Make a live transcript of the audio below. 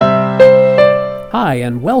Hi,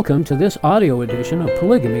 and welcome to this audio edition of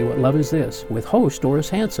Polygamy, What Love Is This, with host Doris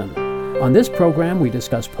Hanson. On this program, we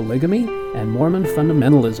discuss polygamy and Mormon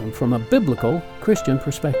fundamentalism from a biblical Christian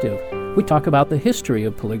perspective. We talk about the history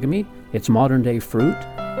of polygamy, its modern-day fruit,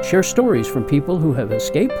 share stories from people who have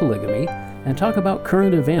escaped polygamy, and talk about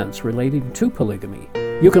current events relating to polygamy.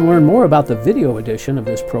 You can learn more about the video edition of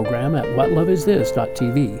this program at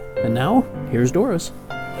whatloveisthis.tv. And now, here's Doris.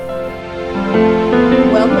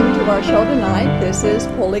 Welcome to our show tonight. This is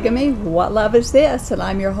Polygamy, What Love Is This? And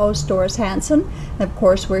I'm your host, Doris Hanson. And of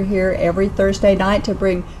course, we're here every Thursday night to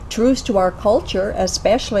bring truths to our culture,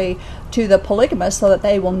 especially to the polygamists, so that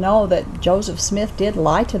they will know that Joseph Smith did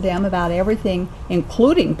lie to them about everything,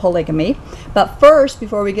 including polygamy. But first,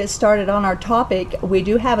 before we get started on our topic, we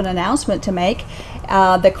do have an announcement to make.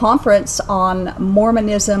 The conference on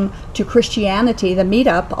Mormonism to Christianity, the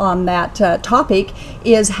meetup on that topic,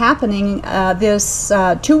 is happening this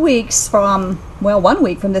 2 weeks from, 1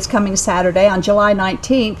 week from this coming Saturday on July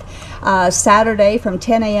 19th. Saturday from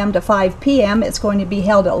 10 a.m. to 5 p.m. It's going to be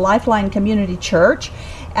held at Lifeline Community Church.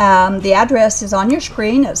 The address is on your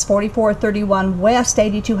screen. It's 4431 West,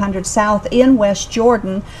 8200 South in West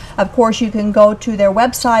Jordan. Of course, you can go to their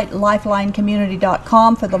website,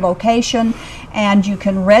 lifelinecommunity.com, for the location, and you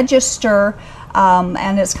can register.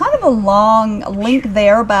 And it's kind of a long link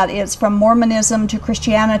there, but it's from Mormonism to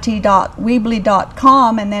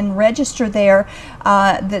Christianity.weebly.com, and then register there.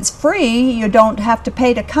 That's free. You don't have to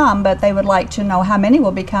pay to come, but they would like to know how many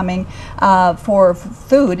will be coming for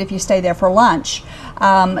food if you stay there for lunch.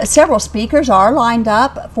 Several speakers are lined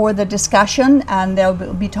up for the discussion, and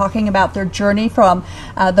they'll be talking about their journey from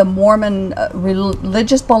the Mormon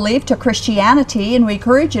religious belief to Christianity. And we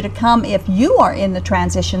encourage you to come if you are in the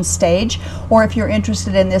transition stage, or if you're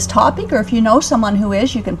interested in this topic, or if you know someone who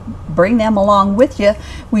is, you can bring them along with you.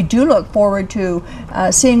 We do look forward to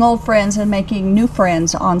seeing old friends and making new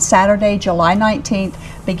friends on Saturday, July 19th,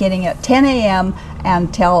 beginning at 10 a.m.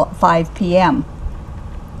 until 5 p.m.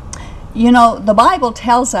 You know, the Bible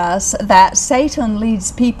tells us that Satan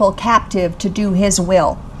leads people captive to do his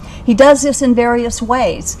will. He does this in various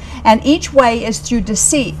ways, and each way is through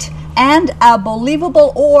deceit and a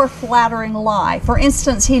believable or flattering lie. For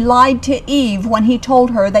instance, he lied to Eve when he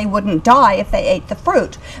told her they wouldn't die if they ate the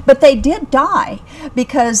fruit. But they did die,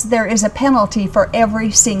 because there is a penalty for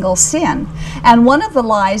every single sin. And one of the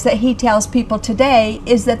lies that he tells people today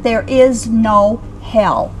is that there is no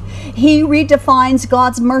hell. He redefines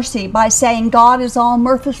God's mercy by saying God is all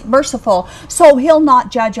merciful, so he'll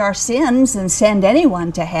not judge our sins and send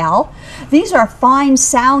anyone to hell. These are fine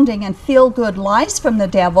sounding and feel-good lies from the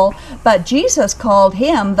devil, but Jesus called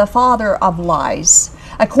him the father of lies.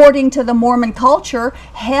 According to the Mormon culture,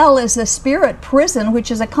 hell is a spirit prison,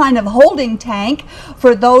 which is a kind of holding tank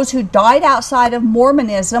for those who died outside of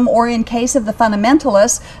Mormonism, or in case of the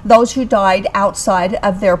fundamentalists, those who died outside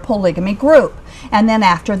of their polygamy group. And then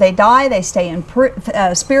after they die, they stay in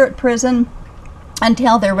spirit prison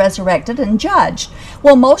until they're resurrected and judged.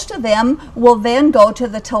 Well, most of them will then go to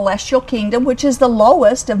the celestial kingdom, which is the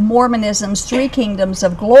lowest of Mormonism's three kingdoms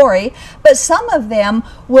of glory, but some of them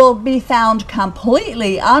will be found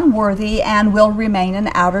completely unworthy and will remain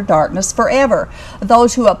in outer darkness forever.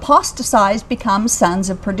 Those who apostatize become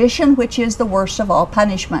sons of perdition, which is the worst of all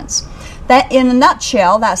punishments. That, in a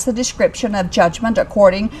nutshell, that's the description of judgment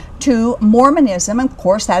according to Mormonism. Of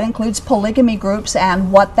course, that includes polygamy groups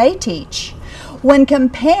and what they teach. When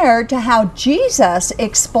compared to how Jesus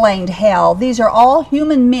explained hell, these are all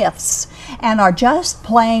human myths and are just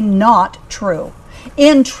plain not true.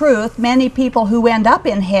 In truth, many people who end up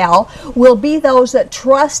in hell will be those that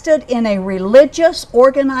trusted in a religious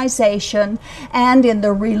organization and in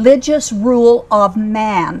the religious rule of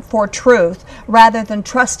man for truth, rather than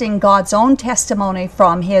trusting God's own testimony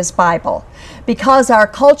from his Bible. Because our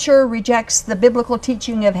culture rejects the biblical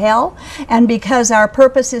teaching of hell, and because our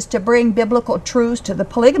purpose is to bring biblical truths to the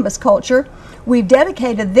polygamous culture, we've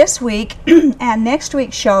dedicated this week and next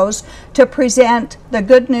week's shows to present the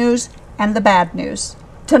good news and the bad news.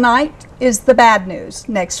 Tonight is the bad news.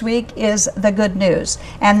 Next week is the good news.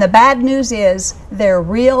 And the bad news is there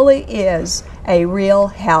really is a real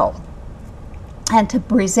hell. And to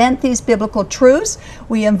present these biblical truths,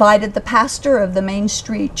 we invited the pastor of the Main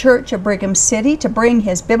Street Church of Brigham City to bring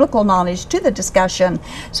his biblical knowledge to the discussion.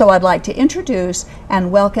 So I'd like to introduce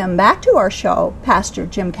and welcome back to our show, Pastor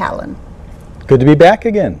Jim Callan. Good to be back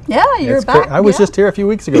again. Yeah, you're back. I was just here a few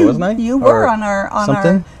weeks ago, wasn't I? You were on our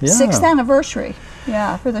 6th anniversary.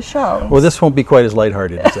 Yeah, for the show. Well, this won't be quite as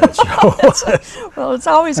lighthearted as that show. Well, it's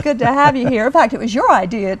always good to have you here. In fact, it was your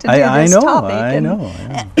idea to do this topic. I know.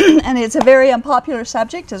 And it's a very unpopular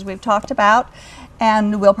subject, as we've talked about.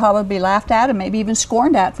 and we'll probably be laughed at and maybe even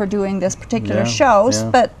scorned at for doing this particular Yeah, shows.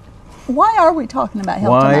 yeah. But why are we talking about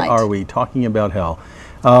hell Why tonight? are we talking about hell?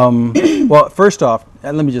 Well, first off,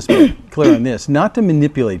 and let me just be clear on this, not to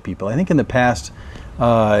manipulate people. I think in the past,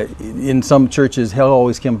 in some churches, hell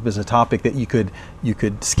always came up as a topic that you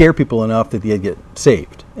could scare people enough that they'd get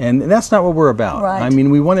saved, and that's not what we're about. Right. I mean,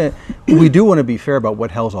 we do want to be fair about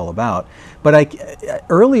what hell's all about. But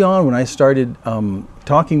early on, when I started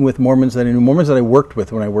talking with Mormons that I knew, Mormons that I worked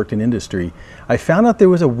with when I worked in industry, I found out there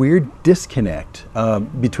was a weird disconnect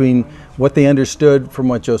between what they understood from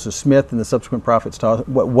what Joseph Smith and the subsequent prophets taught,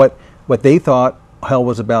 what they thought hell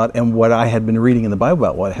was about, and what I had been reading in the Bible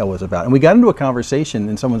about what hell was about. And we got into a conversation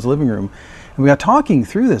in someone's living room, and we got talking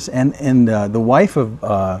through this. And the wife of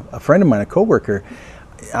a friend of mine, a coworker,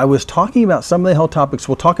 I was talking about some of the hell topics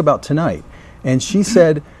we'll talk about tonight, and she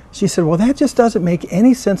said, well, that just doesn't make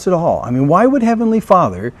any sense at all. I mean, why would Heavenly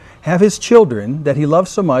Father have His children that He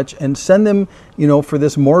loves so much and send them, for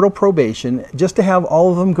this mortal probation just to have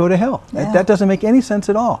all of them go to hell? Yeah. That doesn't make any sense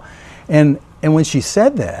at all. And when she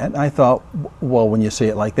said that, I thought, well, when you say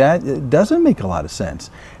it like that, it doesn't make a lot of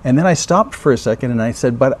sense. And then I stopped for a second and I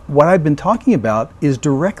said, but what I've been talking about is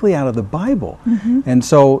directly out of the Bible. Mm-hmm. And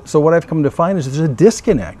so what I've come to find is there's a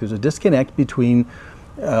disconnect. There's a disconnect between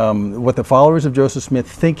what the followers of Joseph Smith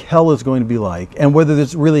think hell is going to be like, and whether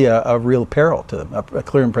there's really a real peril to them, a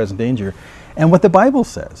clear and present danger, and what the Bible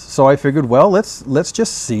says. So I figured, well, let's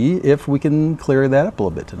just see if we can clear that up a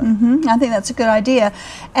little bit tonight. Mm-hmm. I think that's a good idea.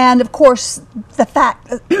 And of course, the fact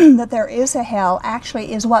that there is a hell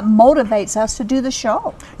actually is what motivates us to do the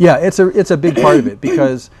show. Yeah, it's a big part of it,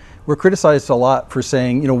 because we're criticized a lot for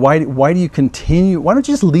saying, why do you continue? Why don't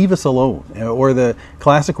you just leave us alone? Or the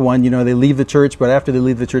classic one, they leave the church, but after they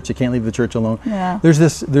leave the church, they can't leave the church alone. Yeah. There's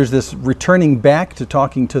this returning back to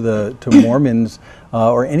talking to Mormons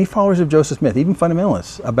or any followers of Joseph Smith, even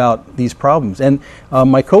fundamentalists, about these problems. And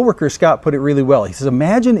my coworker Scott put it really well. He says,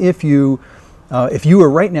 imagine if you were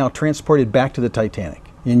right now transported back to the Titanic.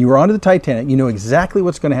 And you were onto the Titanic, you know exactly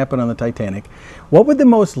what's going to happen on the Titanic. What would the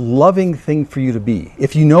most loving thing for you to be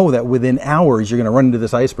if you know that within hours you're going to run into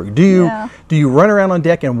this iceberg? Do you run around on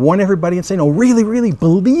deck and warn everybody and say, no, really, really,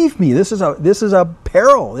 believe me, this is a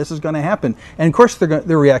peril, this is going to happen? And of course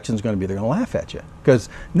their reaction is going to be, they're going to laugh at you, because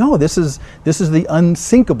no, this is the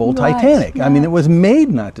unsinkable Titanic. Yeah. I mean, it was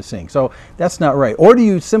made not to sink, so that's not right. Or do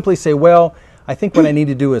you simply say, well, I think what I need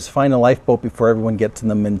to do is find a lifeboat before everyone gets in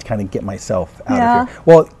them and kind of get myself out of here.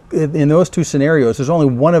 Well, in those two scenarios, there's only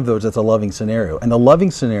one of those that's a loving scenario. And the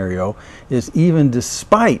loving scenario is, even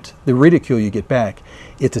despite the ridicule you get back,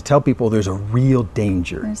 it's to tell people there's a real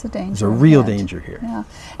danger. There's a danger. There's a real danger here. Yeah.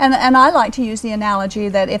 And I like to use the analogy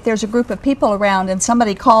that if there's a group of people around and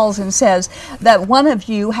somebody calls and says that one of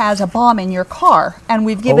you has a bomb in your car, and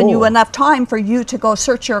we've given you enough time for you to go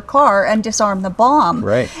search your car and disarm the bomb.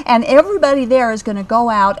 Right. And everybody there is going to go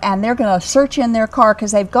out and they're going to search in their car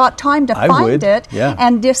because they've got time to find it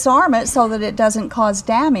and disarm it so that it doesn't cause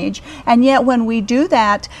damage. And yet when we do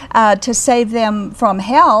that to save them from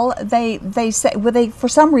hell, they say, well, they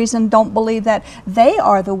for some reason don't believe that they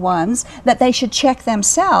are the ones, that they should check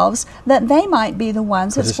themselves, that they might be the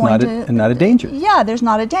ones that's going to... not a danger. Yeah, there's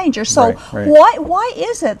not a danger. So right. Why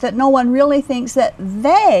is it that no one really thinks that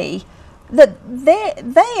they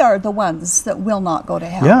are the ones that will not go to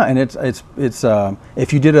hell? Yeah, and it's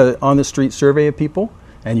if you did a on the street survey of people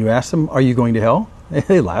and you ask them, are you going to hell?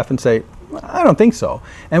 They laugh and say, I don't think so.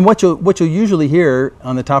 And what you'll usually hear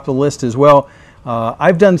on the top of the list is, well,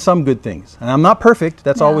 I've done some good things, and I'm not perfect.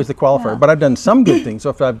 That's always the qualifier. But I've done some good things. So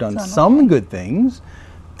if I've done some good things,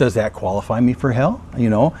 does that qualify me for hell?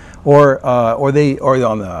 Or on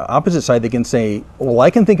the opposite side, they can say, well, I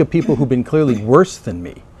can think of people who've been clearly worse than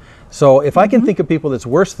me. So if I can think of people that's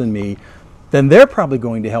worse than me, then they're probably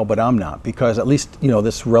going to hell, but I'm not, because at least,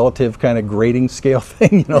 this relative kind of grading scale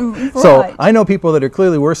thing, Right. So I know people that are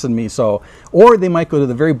clearly worse than me, or they might go to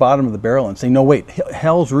the very bottom of the barrel and say, no, wait,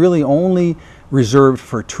 hell's really only reserved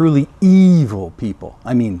for truly evil people.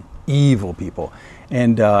 I mean, evil people.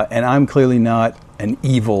 And I'm clearly not an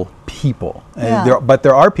evil people. Yeah. But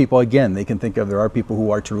there are people, again, there are people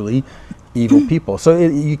who are truly evil people. So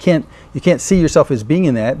you can't see yourself as being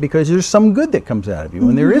in that, because there's some good that comes out of you,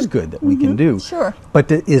 and there is good that we can do. Sure. But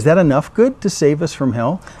is that enough good to save us from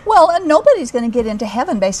hell? Well, and nobody's going to get into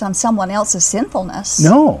heaven based on someone else's sinfulness.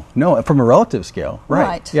 No, from a relative scale.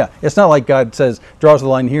 Right. Yeah. It's not like God draws the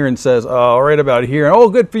line here and says, oh, right about here, and, oh,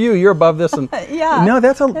 good for you, you're above this. And Yeah. No,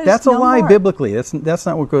 that's a lie more. biblically. That's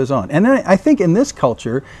not what goes on. And I think in this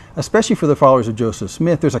culture, especially for the followers of Joseph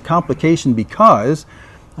Smith, there's a complication, because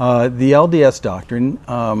the LDS doctrine,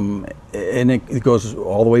 and it goes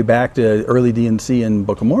all the way back to early D&C and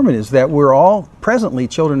Book of Mormon, is that we're all presently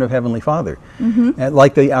children of Heavenly Father.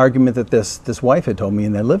 Like the argument that this wife had told me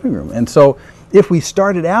in that living room. And so if we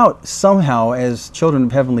started out somehow as children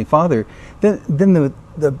of Heavenly Father, then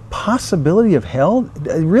the possibility of hell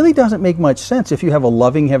really doesn't make much sense. If you have a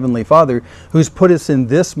loving Heavenly Father who's put us in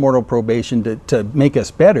this mortal probation to make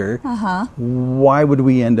us better, why would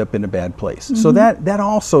we end up in a bad place? So that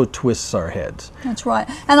also twists our heads. That's right.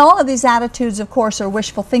 And all of these attitudes, of course, are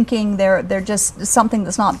wishful thinking. They're just something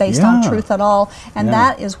that's not based on truth at all. And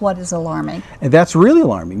that is what is alarming. And that's really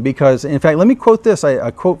alarming because, in fact, let me quote this.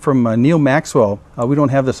 A quote from Neil Maxwell. We don't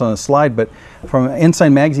have this on a slide, but from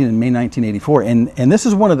Ensign Magazine in May 1984. And this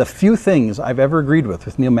is one of the few things I've ever agreed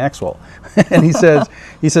with Neil Maxwell. And he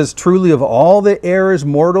says, truly of all the errors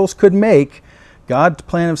mortals could make, God's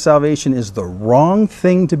plan of salvation is the wrong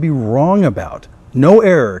thing to be wrong about. No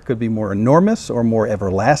error could be more enormous or more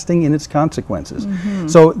everlasting in its consequences.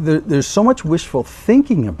 So there's so much wishful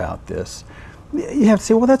thinking about this. You have to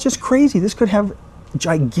say, well, that's just crazy. This could have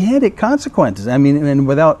gigantic consequences. I mean, and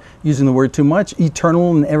without using the word too much,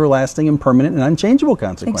 eternal and everlasting and permanent and unchangeable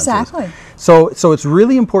consequences. Exactly. So it's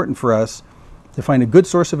really important for us to find a good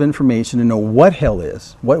source of information and know what hell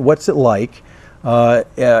is, what's it like,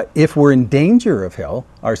 if we're in danger of hell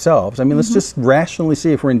ourselves. I mean, let's just rationally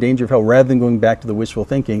see if we're in danger of hell rather than going back to the wishful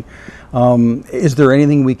thinking. Is there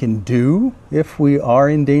anything we can do if we are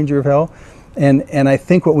in danger of hell? And I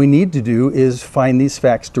think what we need to do is find these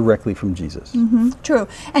facts directly from Jesus. True.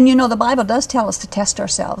 And you know, the Bible does tell us to test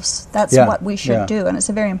ourselves. That's what we should do, and it's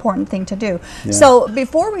a very important thing to do. So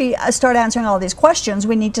before we start answering all these questions,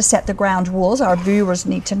 we need to set the ground rules. Our viewers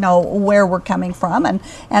need to know where we're coming from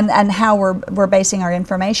and how we're basing our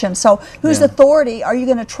information. So whose authority are you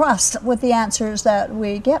going to trust with the answers that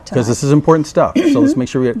we get tonight? Because this is important stuff. So let's make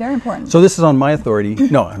sure we... Very important. So this is on my authority.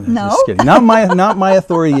 No, I'm just kidding. Not my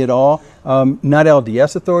authority at all. Not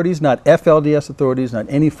LDS authorities, not FLDS authorities, not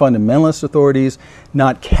any fundamentalist authorities,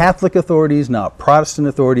 not Catholic authorities, not Protestant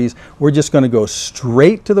authorities. We're just going to go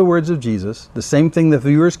straight to the words of Jesus. The same thing the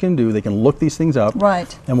viewers can do. They can look these things up.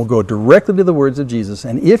 Right. And we'll go directly to the words of Jesus.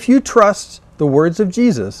 And if you trust the words of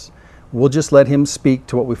Jesus, we'll just let him speak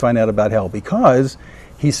to what we find out about hell, because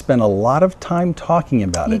he spent a lot of time talking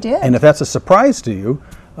about it. He did. And if that's a surprise to you,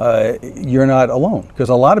 you're not alone, because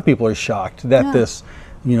a lot of people are shocked that this...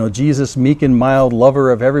 Jesus, meek and mild,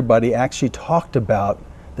 lover of everybody, actually talked about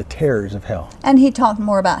the terrors of hell. And he talked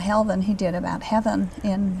more about hell than he did about heaven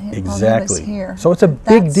while he was here. So it's a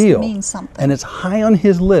big deal. That means something. And it's high on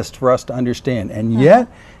his list for us to understand. And yet,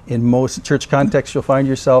 in most church contexts, you'll find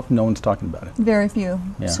yourself, no one's talking about it. Very few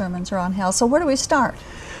sermons are on hell. So where do we start?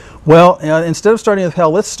 Well, instead of starting with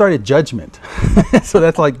hell, let's start at judgment. So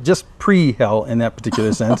that's like just pre-hell in that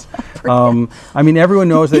particular sense. I mean, everyone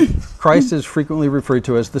knows that Christ is frequently referred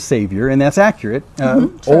to as the Savior, and that's accurate.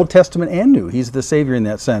 Old Testament and New. He's the Savior in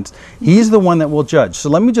that sense. He's the one that will judge.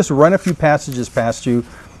 So let me just run a few passages past you,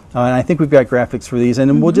 and I think we've got graphics for these,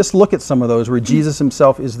 and we'll just look at some of those where Jesus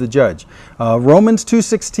himself is the judge. Romans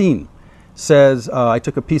 2:16. Says, I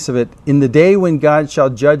took a piece of it, in the day when God shall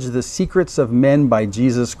judge the secrets of men by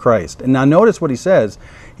Jesus Christ. And now notice what he says.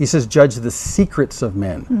 He says, judge the secrets of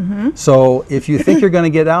men. So if you think you're going to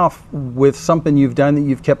get off with something you've done that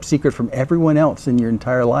you've kept secret from everyone else in your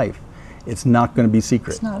entire life, it's not going to be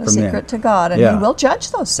secret. It's not a secret to God, and he will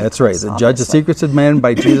judge those secrets. That's right. Judge the secrets of men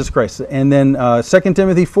by Jesus Christ. And then 2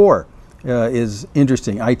 Timothy 4. Is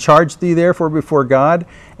interesting. I charge thee therefore before God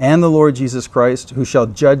and the Lord Jesus Christ, who shall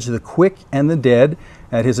judge the quick and the dead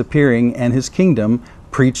at his appearing and his kingdom,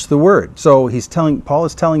 preach the word. So Paul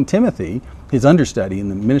is telling Timothy, his understudy in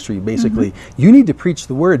the ministry, basically, you need to preach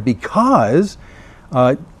the word, because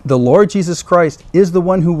the Lord Jesus Christ is the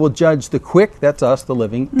one who will judge the quick, that's us, the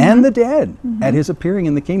living, and the dead at his appearing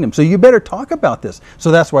in the kingdom. So you better talk about this.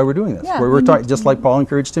 So that's why we're doing this. We're talking just like Paul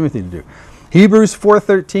encouraged Timothy to do. Hebrews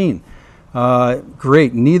 4:13.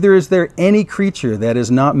 Great. Neither is there any creature that is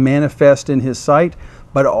not manifest in his sight,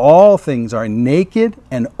 but all things are naked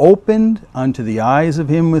and opened unto the eyes of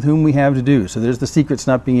him with whom we have to do. So there's the secrets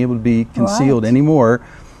not being able to be concealed anymore.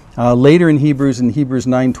 Later in Hebrews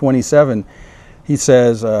 9:27, he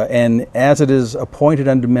says, and as it is appointed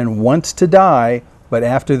unto men once to die, but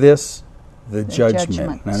after this, the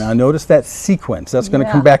judgment. And now notice that sequence. That's going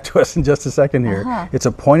to come back to us in just a second here. It's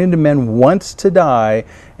appointed to men once to die,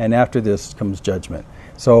 and after this comes judgment.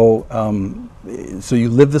 So, so you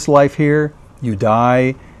live this life here, you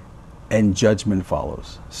die, and judgment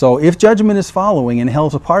follows. So if judgment is following and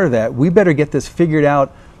hell's a part of that, we better get this figured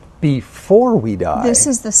out before we die. This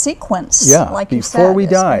is the sequence, Yeah, like you said. before we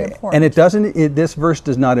is very die. important. And it doesn't. This verse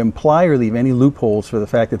does not imply or leave any loopholes for the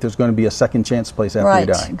fact that there's going to be a second chance place after right,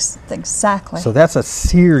 we die. Exactly. So that's a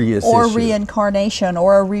serious or issue. reincarnation,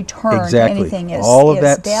 or a return. Exactly. Anything is, All of is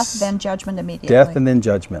that's death, then judgment immediately. Death and then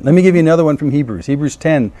judgment. Let me give you another one from Hebrews. Hebrews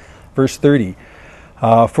 10, verse 30.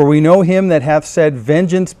 For we know him that hath said,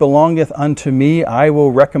 Vengeance belongeth unto me, I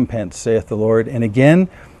will recompense, saith the Lord. And again,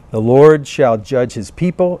 the Lord shall judge his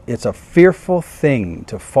people. It's a fearful thing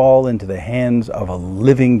to fall into the hands of a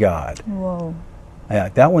living God. Whoa. Yeah,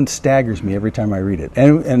 that one staggers me every time I read it.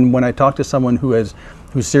 And when I talk to someone who's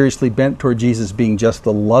seriously bent toward Jesus being just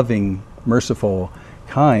the loving, merciful,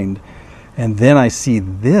 kind, and then I see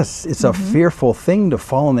this, it's a fearful thing to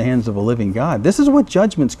fall in the hands of a living God. This is what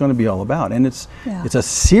judgment's going to be all about. And it's a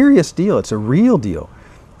serious deal. It's a real deal.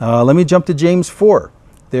 Let me jump to James 4.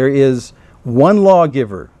 There is one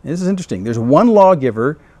lawgiver. This is interesting. There's one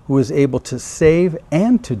lawgiver who is able to save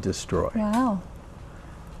and to destroy. Wow.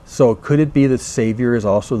 So could it be that Savior is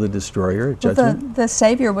also the destroyer at Well, judgment? the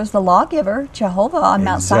Savior was the lawgiver. Jehovah on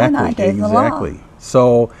Mount Sinai gave the law. Exactly.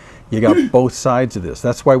 So you got both sides of this.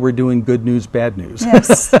 That's why we're doing good news, bad news.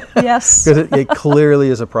 Yes, yes. Because it clearly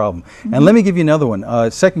is a problem. And let me give you another one.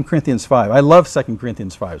 2 Corinthians 5. I love 2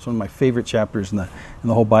 Corinthians 5. It's one of my favorite chapters in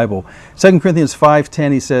the whole Bible. 2 Corinthians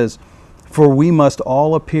 5:10, he says, For we must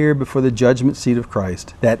all appear before the judgment seat of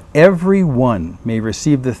Christ, that every one may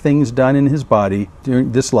receive the things done in his body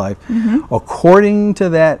during this life, according to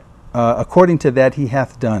that he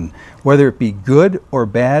hath done, whether it be good or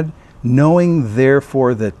bad. Knowing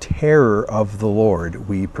therefore the terror of the Lord,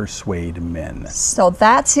 we persuade men. So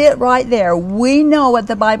that's it right there. We know what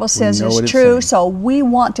the Bible says know is what it's true, saying. so we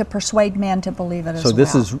want to persuade men to believe it as well.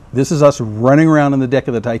 So this is us running around on the deck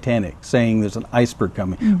of the Titanic saying there's an iceberg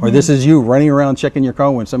coming. Or this is you running around checking your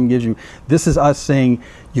car when someone gives you. This is us saying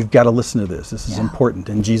you've got to listen to this. This is important.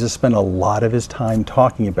 And Jesus spent a lot of his time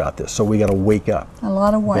talking about this. So we got to wake up. A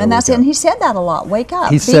lot of work. Gotta And that's wake it. And up. he said that a lot. Wake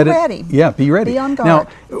up. He said be it. ready. Yeah, be ready. Be on guard.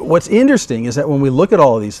 Now, what's interesting is that when we look at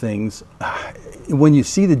all of these things, when you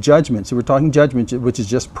see the judgment, so we're talking judgment, which is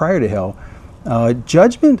just prior to hell,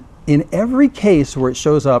 judgment in every case where it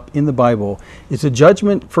shows up in the Bible is a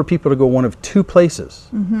judgment for people to go one of two places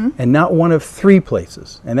and not one of three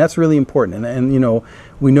places. And that's really important. And you know,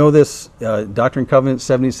 we know this, Doctrine and Covenants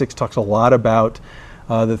 76 talks a lot about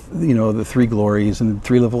the three glories and the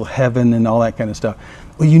three level heaven and all that kind of stuff.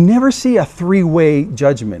 Well, you never see a three-way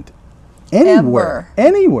judgment anywhere.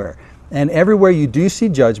 And everywhere you do see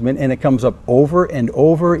judgment, and it comes up over and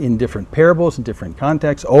over in different parables, in different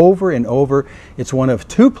contexts, over and over. It's one of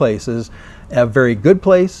two places, a very good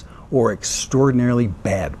place or extraordinarily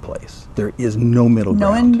bad place. There is no middle No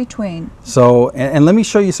ground. in between. So, and let me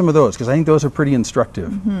show you some of those, because I think those are pretty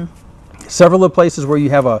instructive. Several of the places where you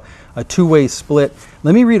have a two-way split.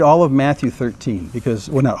 Let me read all of Matthew 13, because,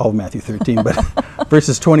 well, not all of Matthew 13, but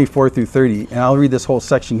verses 24 through 30. And I'll read this whole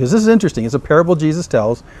section, because this is interesting. It's a parable Jesus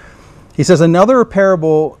tells. He says, Another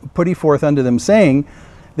parable put he forth unto them, saying,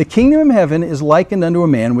 The kingdom of heaven is likened unto a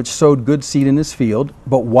man which sowed good seed in his field,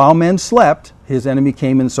 but while men slept, his enemy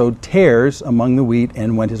came and sowed tares among the wheat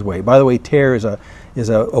and went his way. By the way, tare is a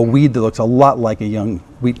weed that looks a lot like a young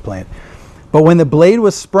wheat plant. But when the blade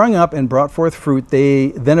was sprung up and brought forth fruit,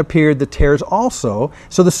 then appeared the tares also.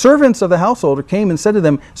 So the servants of the householder came and said to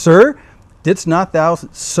them, Sir, didst not thou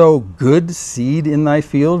sow good seed in thy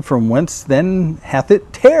field? From whence then hath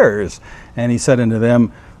it tares? And he said unto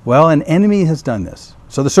them, Well, an enemy has done this.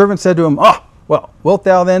 So the servant said to him, well, wilt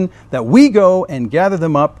thou then that we go and gather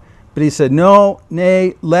them up? But he said, No,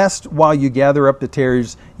 nay, lest while you gather up the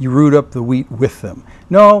tares, you root up the wheat with them.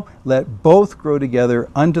 No, let both grow together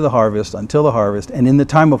until the harvest. And in the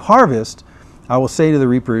time of harvest, I will say to the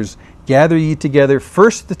reapers, Gather ye together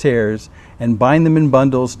first the tares, and bind them in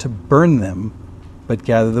bundles to burn them, but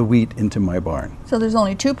gather the wheat into my barn. So there's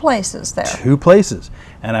only two places there. Two places.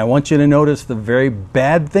 And I want you to notice the very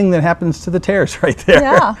bad thing that happens to the tares right there.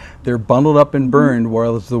 Yeah. They're bundled up and burned,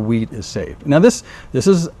 whereas the wheat is saved. Now this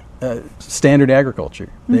is standard agriculture.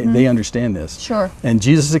 They understand this. Sure. And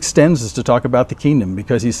Jesus extends this to talk about the kingdom,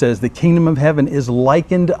 because he says the kingdom of heaven is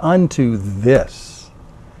likened unto this.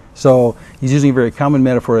 So he's using a very common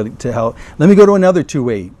metaphor to help. Let me go to another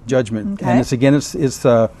two-way judgment. Okay. And it's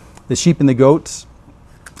the sheep and the goats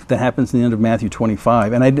that happens in the end of Matthew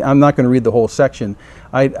 25. And I'm not going to read the whole section.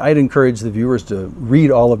 I'd encourage the viewers to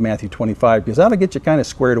read all of Matthew 25, because that'll get you kind of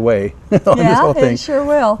squared away on this whole thing. It sure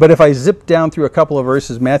will. But if I zip down through a couple of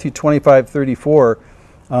verses, Matthew 25:34,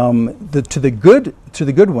 to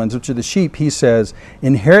the good ones, which are the sheep, he says,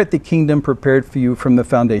 Inherit the kingdom prepared for you from the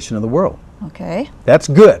foundation of the world. Okay. That's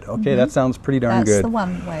good. Okay, that sounds pretty darn That's good. the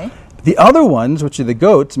one way. The other ones, which are the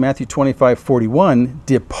goats, Matthew 25:41,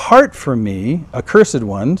 depart from me, accursed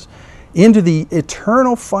ones, into the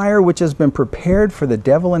eternal fire which has been prepared for the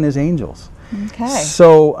devil and his angels. Okay.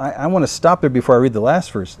 So I want to stop there before I read the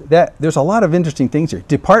last verse. There's a lot of interesting things here.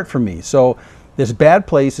 Depart from me. So this bad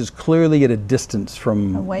place is clearly at a distance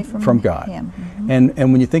Away from God. Him.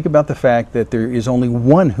 And when you think about the fact that there is only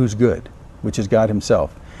one who's good, which is God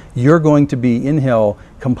himself, you're going to be in hell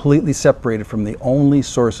completely separated from the only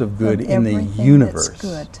source of good in the universe. That's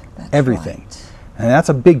good. That's everything. Right. And that's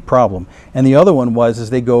a big problem. And the other one was, as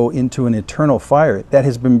they go into an eternal fire that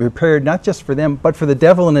has been prepared not just for them, but for the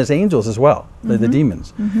devil and his angels as well, the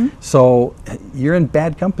demons. So you're in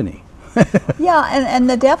bad company. Yeah, and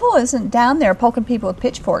the devil isn't down there poking people with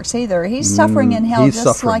pitchforks either. He's suffering in hell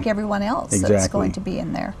just like everyone else that's going to be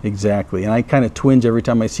in there. Exactly. And I kind of twinge every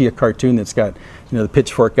time I see a cartoon that's got, the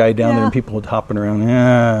pitchfork guy down there and people hopping around.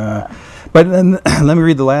 But then let me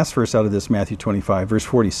read the last verse out of this, Matthew 25, verse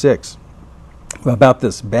 46. About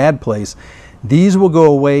this bad place. These will go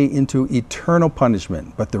away into eternal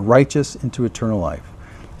punishment, but the righteous into eternal life.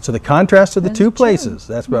 So the contrast of the two places,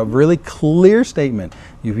 that's a really clear statement.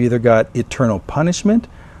 You've either got eternal punishment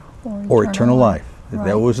or eternal life. Right.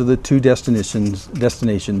 Those are the two destinations.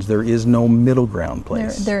 There is no middle ground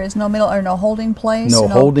place. There is no middle or no holding place. No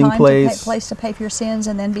holding place. Place to pay for your sins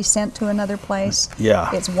and then be sent to another place. Yeah.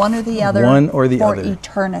 It's one or the other. One or the for other.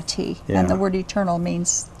 eternity. Yeah. And the word eternal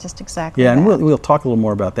means just exactly that. Yeah, and we'll talk a little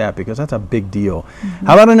more about that because that's a big deal.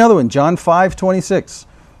 How about another one? John 5:26.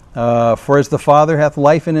 For as the Father hath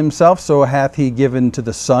life in himself, so hath he given to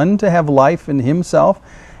the Son to have life in himself,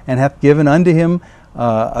 and hath given unto him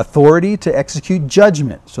authority to execute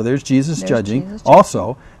judgment. So there's Jesus judging.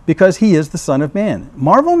 Also, because he is the Son of Man.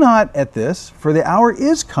 Marvel not at this, for the hour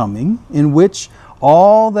is coming in which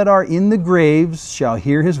all that are in the graves shall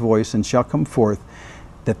hear his voice and shall come forth,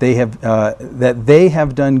 that they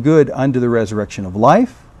have done good unto the resurrection of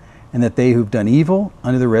life, and that they who've done evil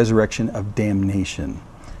unto the resurrection of damnation.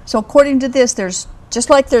 So according to this, there's just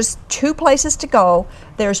like there's two places to go,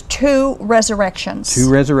 there's two resurrections. Two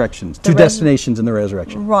resurrections. Two destinations in the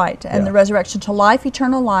resurrection. Right. And the resurrection to life,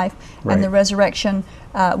 eternal life, and the resurrection,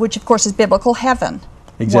 which of course is biblical heaven.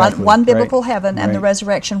 Exactly. One biblical heaven and the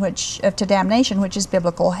resurrection to damnation, which is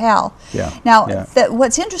biblical hell. Yeah. Now,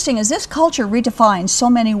 what's interesting is this culture redefines so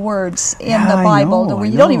many words in the Bible where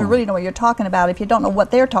you don't even really know what you're talking about if you don't know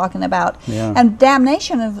what they're talking about. Yeah. And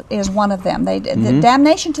damnation is one of them. The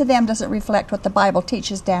damnation to them doesn't reflect what the Bible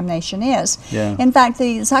teaches damnation is. Yeah. In fact,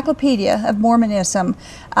 the Encyclopedia of Mormonism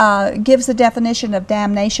gives the definition of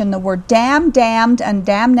damnation. The word damned, and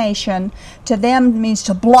damnation to them means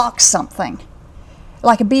to block something.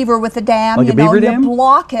 Like a beaver with a dam, like you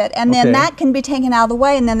block it, and then that can be taken out of the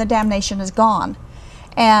way, and then the damnation is gone.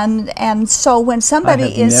 And so when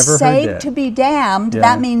somebody is saved to be damned,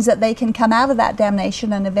 that means that they can come out of that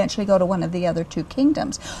damnation and eventually go to one of the other two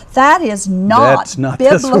kingdoms. That is not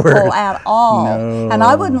biblical at all. No. And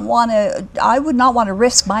I would not want to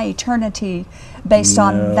risk my eternity based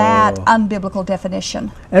on that unbiblical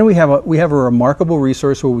definition. And we have a remarkable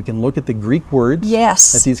resource where we can look at the Greek words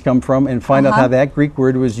that these come from and find out how that Greek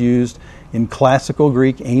word was used in classical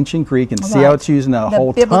Greek, ancient Greek, and see how it's used in a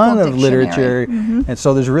whole ton of literature. And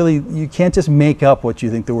so there's you can't just make up what you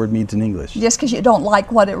think the word means in English. Just because you don't like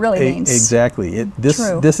what it really means. Exactly.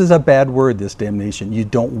 This is a bad word, this damnation. You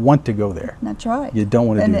don't want to go there. That's right. You don't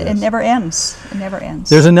want to do this. It never ends. It never ends.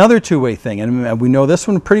 There's another two-way thing, and we know this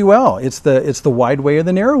one pretty well. It's the wide way or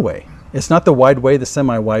the narrow way. It's not the wide way, the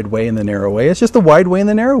semi-wide way, and the narrow way. It's just the wide way and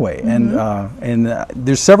the narrow way. And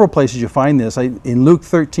there's several places you find this. In Luke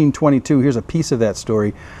 13:22, here's a piece of that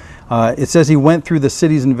story. It says he went through the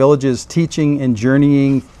cities and villages, teaching and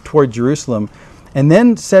journeying toward Jerusalem. And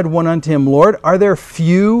then said one unto him, Lord, are there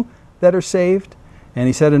few that are saved? And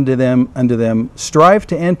he said unto them, strive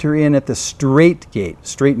to enter in at the strait gate.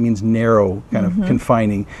 Strait means narrow, kind of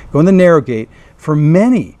confining. Go in the narrow gate, for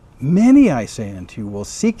many, I say unto you, will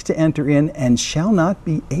seek to enter in and shall not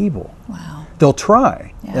be able. Wow. They'll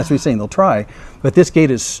try. Yeah. That's what he's saying. They'll try. But this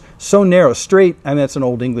gate is so narrow. Strait, I mean, that's an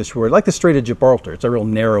old English word, like the Strait of Gibraltar. It's a real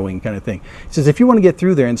narrowing kind of thing. He says if you want to get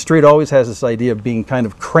through there, and strait always has this idea of being kind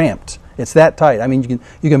of cramped. It's that tight. I mean,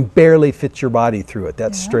 you can barely fit your body through it.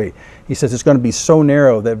 That's straight. He says it's going to be so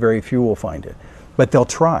narrow that very few will find it. But they'll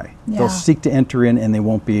try. Yeah. They'll seek to enter in, and they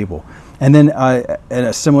won't be able. And then at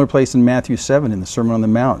a similar place in Matthew 7, in the Sermon on the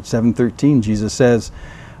Mount, 7:13, Jesus says,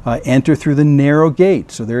 enter through the narrow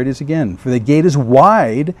gate. So there it is again. For the gate is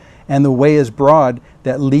wide, and the way is broad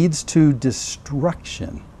that leads to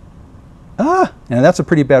destruction. And that's a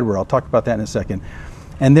pretty bad word. I'll talk about that in a second.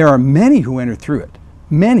 And there are many who enter through it.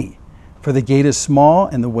 Many. For the gate is small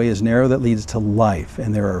and the way is narrow that leads to life,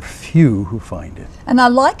 and there are few who find it. And I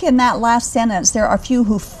like in that last sentence, there are few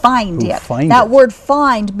who find it. Find that it. word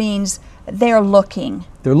find means they're looking.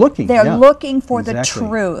 They're looking. They're looking for Exactly. the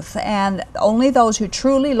truth, and only those who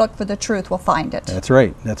truly look for the truth will find it. That's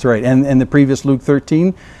right. That's right. And the previous Luke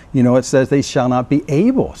 13, it says they shall not be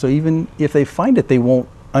able. So even if they find it, they won't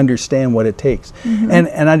understand what it takes.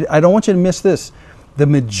 And I don't want you to miss this. The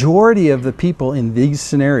majority of the people in these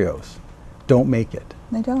scenarios don't make it.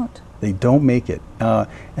 They don't. They don't make it.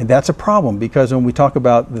 And that's a problem, because when we talk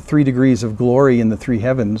about the 3 degrees of glory in the 3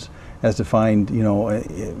 heavens, as defined,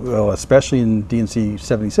 well, especially in D&C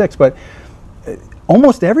 76, but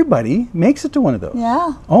almost everybody makes it to one of those.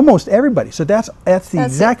 Yeah. Almost everybody. So that's the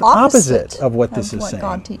exact opposite of what this is what saying.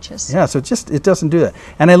 God teaches. Yeah, so it doesn't do that.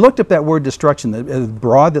 And I looked up that word destruction, the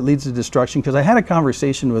broad that leads to destruction, because I had a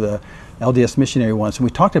conversation with a LDS missionary once, and we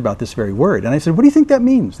talked about this very word. And I said, what do you think that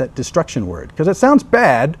means, that destruction word? Because it sounds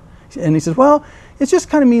bad. And he says, well, it just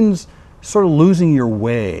kind of means sort of losing your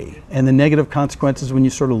way, and the negative consequences when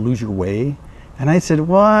you sort of lose your way. And I said,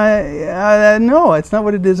 well, no, it's not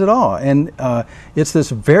what it is at all. And it's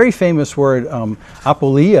this very famous word,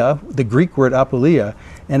 apoleia, the Greek word apoleia,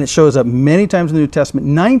 and it shows up many times in the New Testament,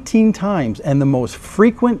 19 times. And the most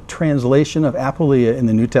frequent translation of apoleia in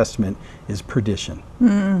the New Testament is perdition.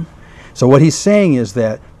 So what he's saying is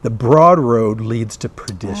that the broad road leads to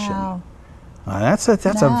perdition. Wow. That's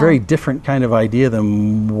a very different kind of idea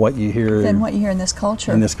than what you hear in this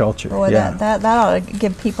culture. In this culture, Boy, yeah. that ought to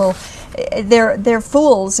give people. They're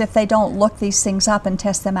fools if they don't look these things up and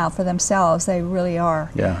test them out for themselves. They really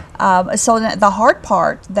are. Yeah. So the hard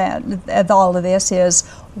part of all of this is,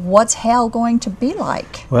 what's hell going to be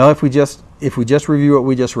like? Well, if we just review what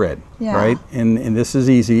we just read, Yeah. right? And this is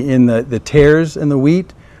easy. In the tares and the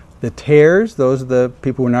wheat, the tares, those are the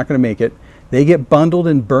people who are not going to make it. They get bundled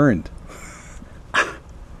and burned.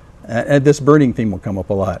 This burning theme will come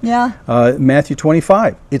up a lot. Yeah. Matthew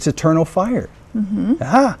 25, it's eternal fire. In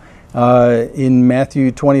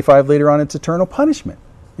Matthew 25 later on, it's eternal punishment.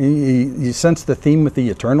 You sense the theme with the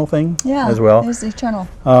eternal thing as well. It's eternal.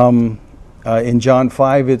 In John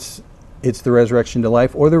 5, it's the resurrection to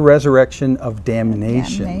life, or the resurrection of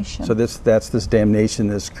damnation. So that's this damnation,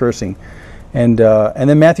 this cursing. And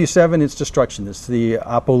then Matthew 7, it's destruction. It's the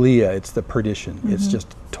apoleia. It's the perdition. It's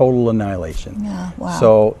just total annihilation. Yeah, wow.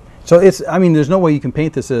 So it's, there's no way you can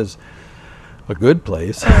paint this as a good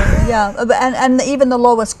place. Yeah, and even the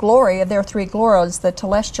lowest glory of their 3 glories, the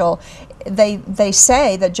telestial, they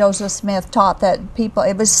say that Joseph Smith taught that people,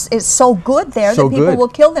 it's so good there that people will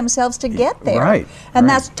kill themselves to get there. Right. And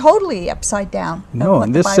that's totally upside down. No,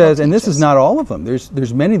 and this says, and this is not all of them.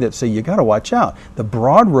 There's many that say you got to watch out. The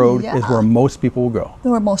broad road is where most people will go.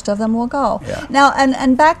 Where most of them will go. Yeah. Now,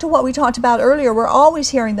 and back to what we talked about earlier, we're always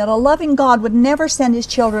hearing that a loving God would never send his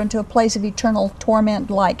children to a place of eternal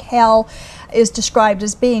torment like hell is described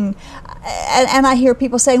as being. And I hear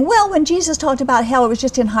people saying, well, when Jesus talked about hell, it was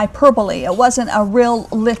just in hyperbole. It wasn't a real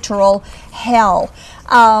literal hell.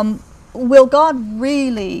 Will God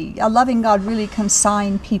really, a loving God, really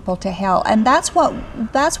consign people to hell? And that's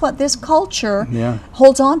what this culture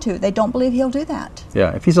holds on to. They don't believe he'll do that.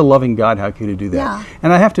 Yeah, if he's a loving God, how could he do that? Yeah.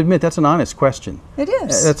 And I have to admit, that's an honest question. It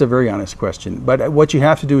is. That's a very honest question. But what you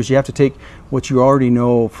have to do is you have to take what you already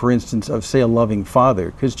know, for instance, of, say, a loving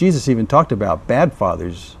father, because Jesus even talked about bad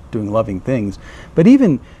fathers doing loving things. But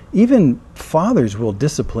even fathers will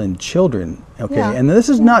discipline children, okay? Yeah. And this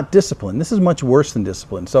is not discipline. This is much worse than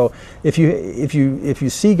discipline. So if you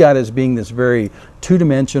see God as being this very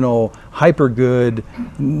two-dimensional, hyper good,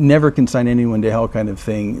 never consign anyone to hell kind of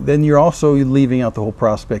thing, then you're also leaving out the whole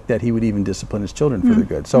prospect that he would even discipline his children for their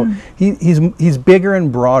good. So he's bigger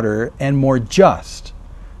and broader and more just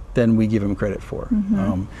than we give him credit for.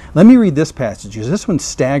 Let me read this passage, because this one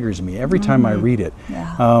staggers me every time I read it.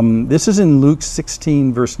 Yeah. This is in Luke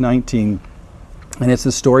 16, verse 19, and it's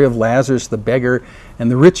the story of Lazarus, the beggar,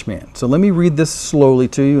 and the rich man. So let me read this slowly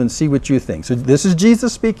to you and see what you think. So this is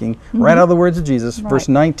Jesus speaking, right out of the words of Jesus, verse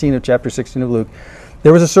 19 of chapter 16 of Luke.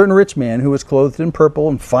 There was a certain rich man who was clothed in purple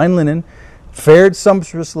and fine linen, fared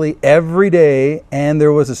sumptuously every day, and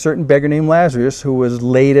there was a certain beggar named Lazarus who was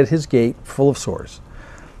laid at his gate full of sores,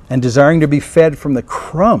 and desiring to be fed from the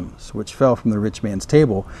crumbs which fell from the rich man's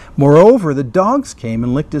table. Moreover, the dogs came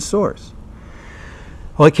and licked his sores.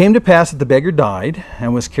 Well, it came to pass that the beggar died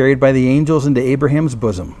and was carried by the angels into Abraham's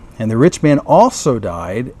bosom. And the rich man also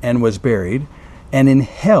died and was buried. And in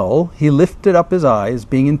hell he lifted up his eyes,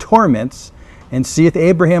 being in torments, and seeth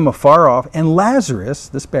Abraham afar off, and Lazarus,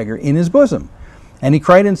 this beggar, in his bosom. And he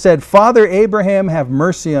cried and said, Father Abraham, have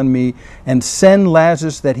mercy on me, and send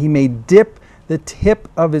Lazarus that he may dip the tip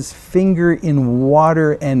of his finger in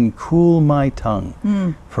water and cool my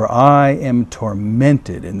tongue, for I am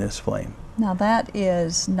tormented in this flame. Now that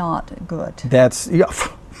is not good. That's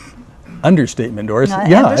understatement, Doris.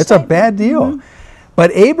 No, It's a bad deal. Mm-hmm.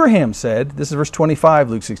 But Abraham said, this is verse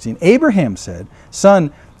 25, Luke 16, Abraham said,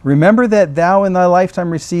 Son, remember that thou in thy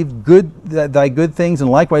lifetime received thy good things, and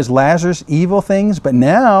likewise Lazarus evil things, but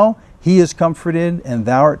now he is comforted, and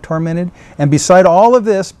thou art tormented. And beside all of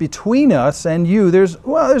this, between us and you, there's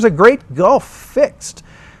a great gulf fixed,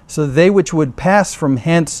 so they which would pass from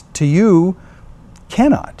hence to you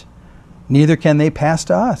cannot, neither can they pass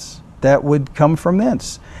to us that would come from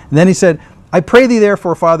thence. And then he said, I pray thee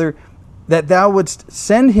therefore, Father, that thou wouldst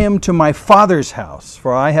send him to my father's house,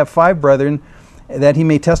 for I have 5 brethren, that he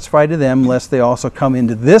may testify to them, lest they also come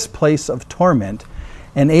into this place of torment.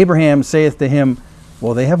 And Abraham saith to him,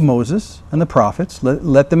 well, they have Moses and the prophets,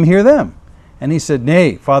 let them hear them. And he said,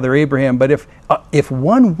 Nay, Father Abraham, but if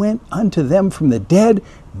one went unto them from the dead,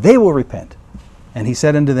 they will repent. And he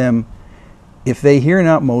said unto them, If they hear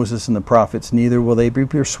not Moses and the prophets, neither will they be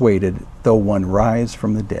persuaded, though one rise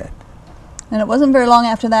from the dead. And it wasn't very long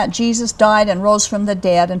after that, Jesus died and rose from the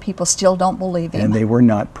dead, and people still don't believe him. And they were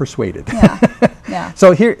not persuaded. Yeah.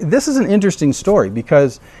 So here, this is an interesting story,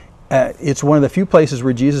 because it's one of the few places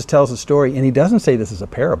where Jesus tells a story, and he doesn't say this is a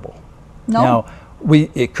parable. No. Now,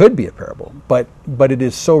 it could be a parable, but it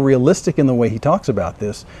is so realistic in the way he talks about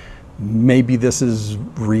this. Maybe this is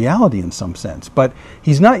reality in some sense, but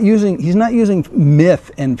he's not using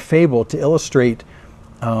myth and fable to illustrate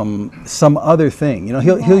some other thing. You know,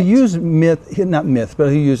 he'll use not myth,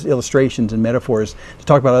 but he'll use illustrations and metaphors to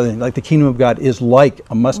talk about other things. Like the kingdom of God is like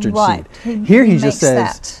a mustard seed. Here he just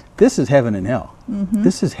says, this is heaven and hell. Mm-hmm.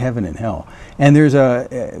 This is heaven and hell. And there's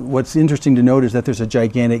what's interesting to note is that there's a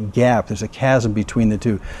gigantic gap. There's a chasm between the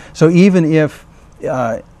two. So even if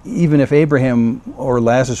Abraham or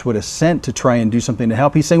Lazarus would have sent to try and do something to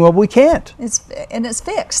help, he's saying, well, we can't. It's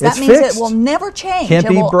fixed. That means it will never change. Can't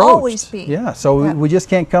be broached. It will always be. Yeah, so we just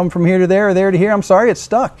can't come from here to there or there to here. I'm sorry, it's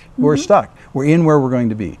stuck. Mm-hmm. We're stuck. We're in where we're going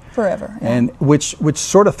to be. Forever. Yeah. And which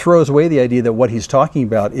sort of throws away the idea that what he's talking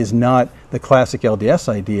about is not the classic LDS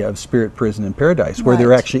idea of spirit, prison, and paradise, where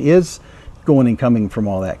there actually is going and coming from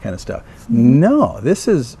all that kind of stuff. Mm-hmm. No, this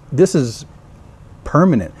is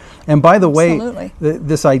permanent. And by the way,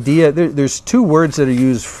 this idea, there's 2 words that are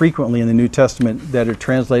used frequently in the New Testament that are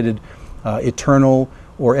translated eternal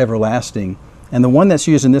or everlasting. And the one that's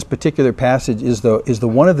used in this particular passage is the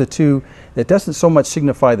one of the 2 that doesn't so much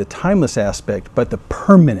signify the timeless aspect, but the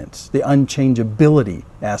permanence, the unchangeability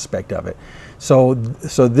aspect of it. So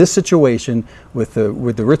this situation with the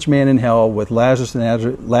rich man in hell, with Lazarus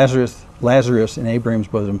in Abraham's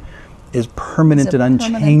bosom, is permanent and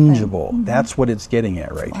unchangeable. Mm-hmm. That's what it's getting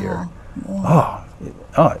at right here. Wow.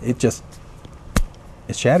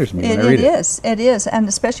 It shatters me when I read it. It is, and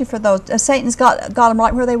especially for those, Satan's got them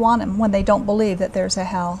right where they want him when they don't believe that there's a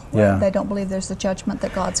hell. Yeah. They don't believe there's a judgment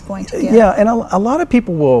that God's going to give. Yeah, and a lot of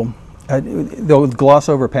people will, they'll gloss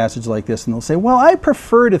over a passage like this and they'll say, well, I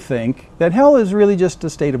prefer to think that hell is really just a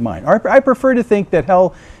state of mind. Or I prefer to think that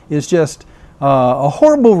hell is just a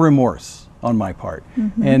horrible remorse on my part.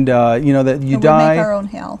 Mm-hmm. And that you die, we make our own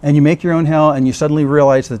hell. And you make your own hell, and you suddenly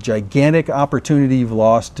realize the gigantic opportunity you've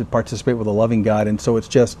lost to participate with a loving God, and so it's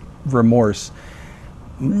just remorse.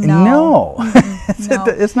 No.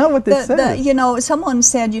 Mm-hmm. It's not what this says. Someone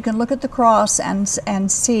said you can look at the cross and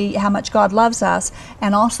see how much God loves us,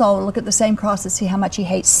 and also look at the same cross and see how much he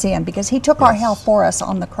hates sin, because he took our hell for us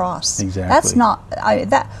on the cross. Exactly. That's not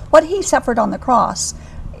what he suffered on the cross.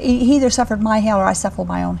 He either suffered my hell or I suffered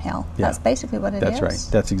my own hell. Yeah. That's basically what it is. That's right.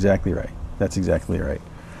 That's exactly right. That's exactly right.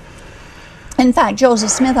 In fact, Joseph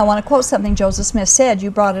Smith, I want to quote something Joseph Smith said. You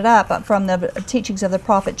brought it up from the teachings of the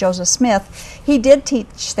prophet Joseph Smith. He did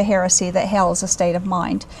teach the heresy that hell is a state of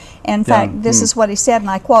mind. In fact, this is what he said, and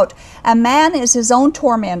I quote, "A man is his own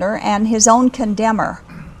tormentor and his own condemner."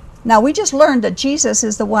 Now, we just learned that Jesus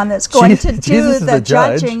is the one that's going to do the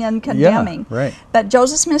judging and condemning. Yeah, right. But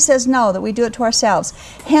Joseph Smith says no, that we do it to ourselves.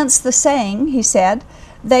 Hence the saying, he said,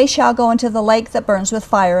 "They shall go into the lake that burns with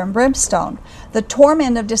fire and brimstone." The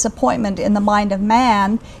torment of disappointment in the mind of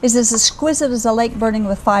man is as exquisite as a lake burning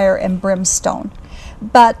with fire and brimstone.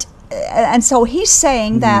 And so he's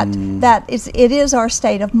saying that it is our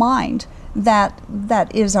state of mind that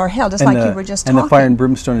is our hell, just like you were just talking. And the fire and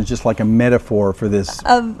brimstone is just like a metaphor for this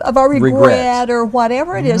of our regret or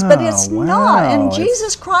whatever it is, but it's not. And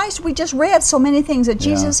Jesus Christ, we just read so many things that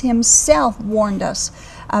Jesus himself warned us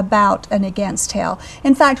about and against hell.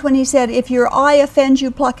 In fact, when he said, if your eye offends you,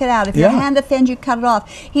 pluck it out. If your hand offends you, cut it off.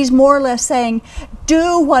 He's more or less saying,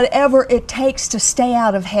 do whatever it takes to stay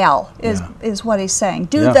out of hell, is what he's saying.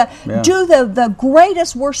 Do the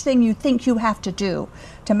greatest, worst thing you think you have to do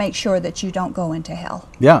to make sure that you don't go into hell.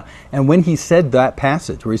 Yeah, and when he said that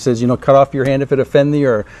passage where he says, cut off your hand if it offend thee,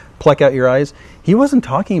 or pluck out your eyes, he wasn't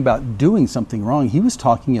talking about doing something wrong. He was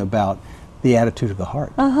talking about the attitude of the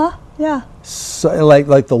heart. Yeah. So,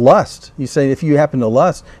 like the lust. You say if you happen to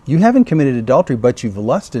lust, you haven't committed adultery, but you've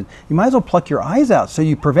lusted. You might as well pluck your eyes out so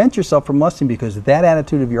you prevent yourself from lusting, because that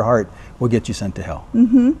attitude of your heart will get you sent to hell.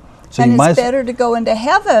 So and it's better to go into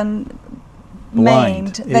heaven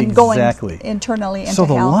maimed than going internally into hell. So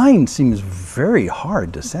the line seems very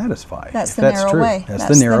hard to satisfy. That's the narrow way. That's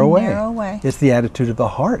the narrow way. It's the attitude of the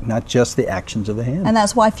heart, not just the actions of the hand. And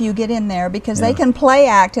that's why few get in there, because they can play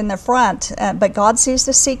act in the front, but God sees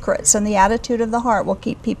the secrets, and the attitude of the heart will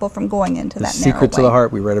keep people from going into that narrow way. The secrets of the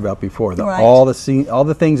heart we read about before. All the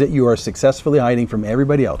things that you are successfully hiding from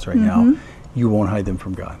everybody else right now, you won't hide them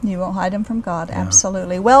from God. You won't hide them from God,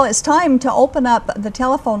 absolutely. Well, it's time to open up the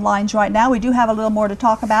telephone lines right now. We do have a little more to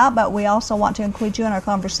talk about, but we also want to include you in our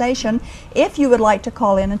conversation if you would like to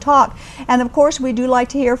call in and talk. And of course, we do like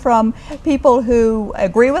to hear from people who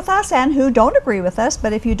agree with us and who don't agree with us.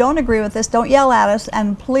 But if you don't agree with us, don't yell at us,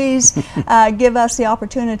 and please give us the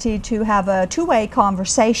opportunity to have a two-way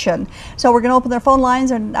conversation. So we're going to open their phone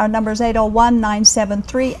lines. Our number is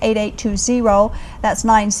 801-973-8820. That's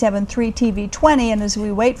 973-TV20, and as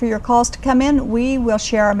we wait for your calls to come in, we will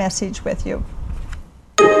share our message with you.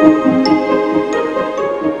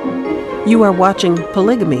 You are watching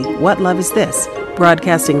Polygamy, What Love Is This?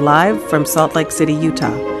 Broadcasting live from Salt Lake City,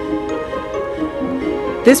 Utah.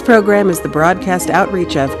 This program is the broadcast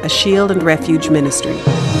outreach of a Shield and Refuge ministry.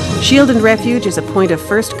 Shield and Refuge is a point of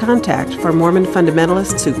first contact for Mormon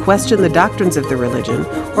fundamentalists who question the doctrines of the religion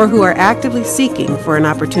or who are actively seeking for an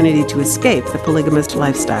opportunity to escape the polygamist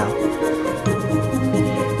lifestyle.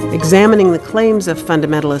 Examining the claims of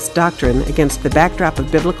fundamentalist doctrine against the backdrop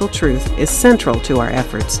of biblical truth is central to our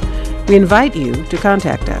efforts. We invite you to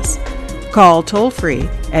contact us. Call toll-free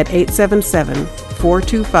at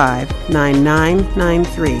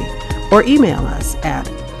 877-425-9993 or email us at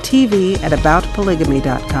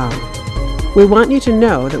tv@aboutpolygamy.com. We want you to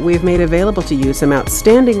know that we've made available to you some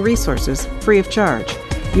outstanding resources free of charge.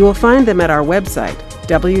 You will find them at our website,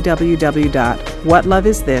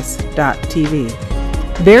 www.whatloveisthis.tv.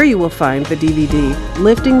 There you will find the DVD,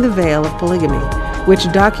 Lifting the Veil of Polygamy,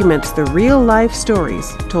 which documents the real-life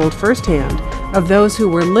stories told firsthand of those who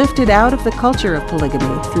were lifted out of the culture of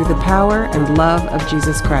polygamy through the power and love of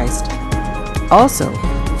Jesus Christ. Also,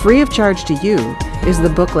 free of charge to you is the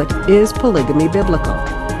booklet, Is Polygamy Biblical?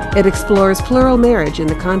 It explores plural marriage in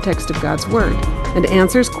the context of God's Word and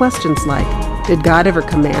answers questions like, did God ever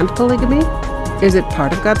command polygamy? Is it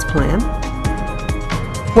part of God's plan?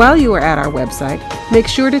 While you are at our website, make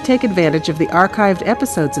sure to take advantage of the archived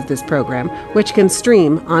episodes of this program, which can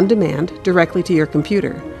stream on demand directly to your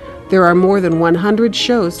computer. There are more than 100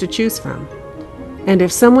 shows to choose from. And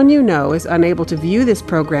if someone you know is unable to view this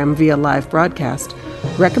program via live broadcast,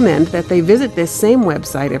 recommend that they visit this same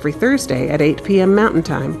website every Thursday at 8 p.m. Mountain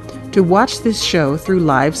Time to watch this show through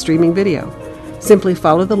live streaming video. Simply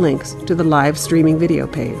follow the links to the live streaming video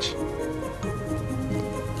page.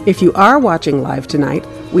 If you are watching live tonight,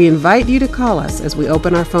 we invite you to call us as we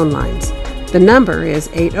open our phone lines. The number is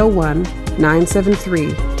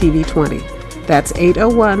 801-973-TV20. That's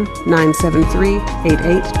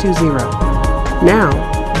 801-973-8820. Now,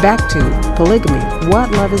 back to Polygamy,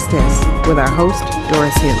 What Love Is This? With our host,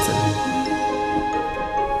 Doris Hanson.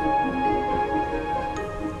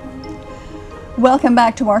 Welcome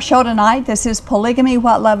back to our show tonight. This is Polygamy,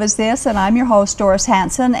 What Love Is This? And I'm your host, Doris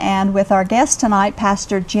Hanson. And with our guest tonight,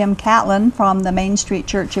 Pastor Jim Catlin from the Main Street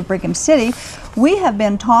Church of Brigham City, we have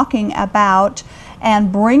been talking about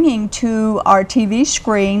and bringing to our TV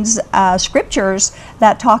screens scriptures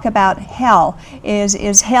that talk about hell.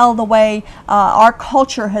 Is hell the way our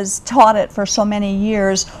culture has taught it for so many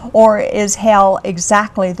years, or is hell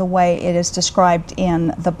exactly the way it is described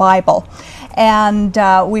in the Bible? And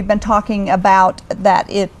we've been talking about that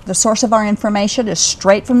the source of our information is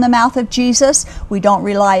straight from the mouth of Jesus. We don't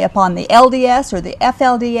rely upon the LDS or the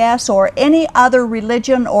FLDS or any other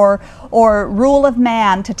religion or rule of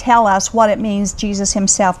man to tell us what it means. Jesus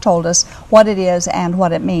himself told us what it is and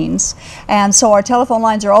what it means. And so our telephone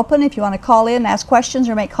lines are open. If you want to call in, ask questions,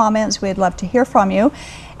 or make comments, we'd love to hear from you.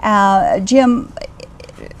 Jim,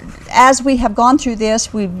 as we have gone through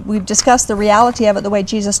this, we've discussed the reality of it the way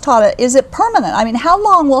Jesus taught it. Is it permanent? I mean, how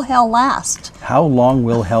long will hell last? how long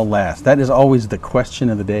will hell last? That is always the question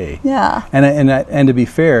of the day. Yeah. And to be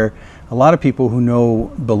fair, a lot of people who know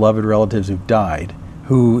beloved relatives who've died,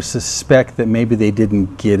 who suspect that maybe they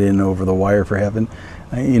didn't get in over the wire for heaven,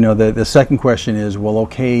 the second question is, well,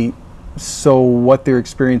 okay, so what they're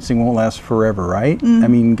experiencing won't last forever, right? I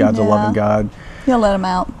mean, God's a loving God. He'll let them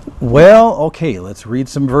out. Well, okay, let's read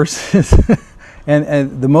some verses.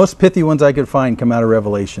 and the most pithy ones I could find come out of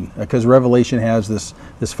Revelation, because Revelation has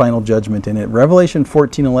this final judgment in it. Revelation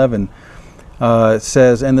 14:11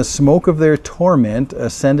 says, "And the smoke of their torment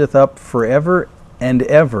ascendeth up forever and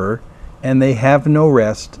ever, and they have no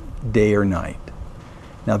rest day or night."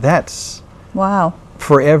 Now that's... Wow.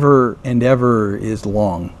 Forever and ever is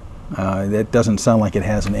long. That doesn't sound like it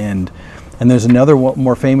has an end. And there's another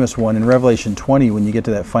more famous one in Revelation 20 when you get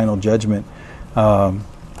to that final judgment.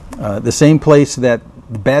 The same place that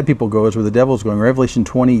the bad people go is where the devil's going. Revelation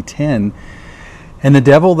 20:10. "And the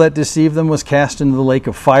devil that deceived them was cast into the lake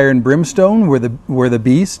of fire and brimstone, where the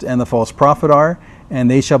beast and the false prophet are, and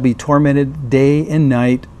they shall be tormented day and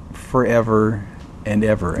night forever and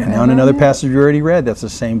ever." And now in another passage you already read, that's the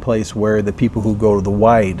same place where the people who go to the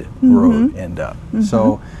wide road end up.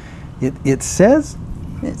 So it says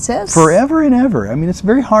forever and ever. I mean, it's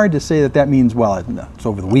very hard to say that means, well, it's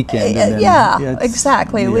over the weekend. And then,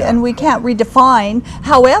 exactly. Yeah. And we can't redefine.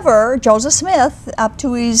 However, Joseph Smith, up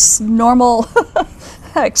to his normal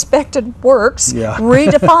expected works,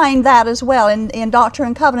 redefined that as well. In Doctrine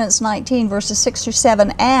and Covenants 19, verses 6 through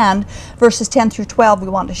 7, and verses 10 through 12, we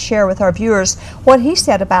want to share with our viewers what he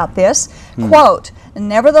said about this. Quote,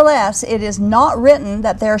 "Nevertheless, it is not written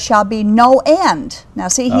that there shall be no end." Now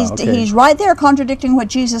see, he's right there contradicting what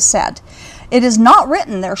Jesus said. "It is not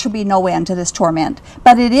written there shall be no end to this torment,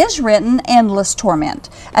 but it is written endless torment.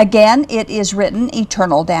 Again, it is written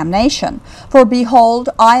eternal damnation. For behold,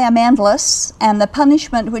 I am endless, and the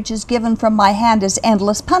punishment which is given from my hand is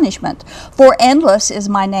endless punishment. For endless is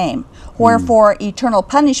my name. Wherefore eternal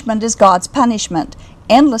punishment is God's punishment.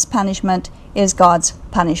 Endless punishment is God's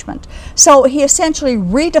punishment." So he essentially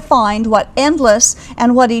redefined what endless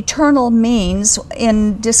and what eternal means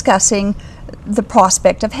in discussing the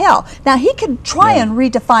prospect of hell. Now he could try and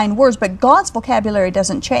redefine words, but God's vocabulary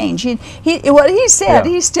doesn't change. What he said,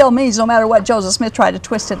 he still means, no matter what Joseph Smith tried to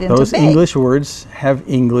twist it into. Those English words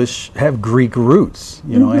have Greek roots,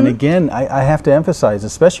 And again, I have to emphasize,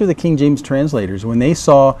 especially the King James translators, when they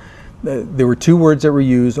saw there were two words that were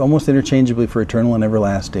used almost interchangeably for eternal and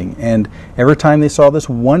everlasting, and every time they saw this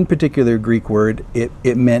one particular Greek word,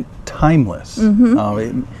 it meant timeless.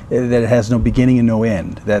 That it has no beginning and no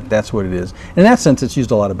end. That's what it is. In that sense, it's used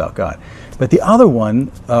a lot about God. But the other one,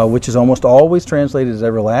 which is almost always translated as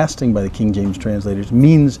everlasting by the King James translators,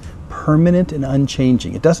 means permanent and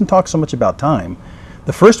unchanging. It doesn't talk so much about time.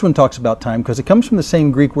 The first one talks about time because it comes from the same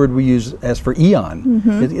Greek word we use as for eon.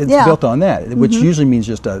 It's built on that, which usually means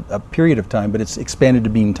just a period of time, but it's expanded to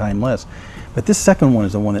being timeless. But this second one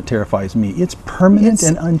is the one that terrifies me. It's permanent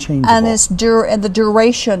and unchangeable. And and the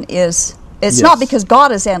duration is, it's not because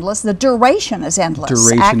God is endless, the duration is endless.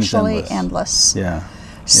 Duration is endless. Yeah.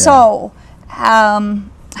 So,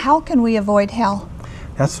 how can we avoid hell?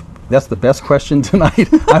 That's the best question tonight.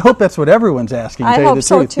 I hope that's what everyone's asking, to tell you the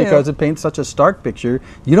truth, because it paints such a stark picture.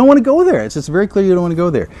 You don't want to go there. It's just very clear you don't want to go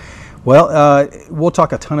there. Well, we'll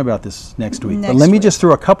talk a ton about this next week. But let me just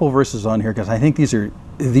throw a couple verses on here because I think these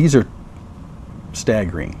are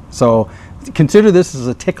staggering. So consider this as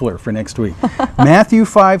a tickler for next week. Matthew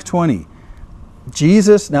 5:20.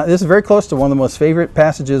 Jesus, now this is very close to one of the most favorite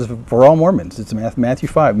passages for all Mormons. It's Matthew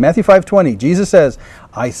 5. Matthew 5:20. Jesus says,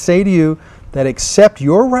 "I say to you, that except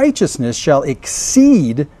your righteousness shall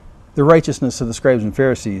exceed the righteousness of the scribes and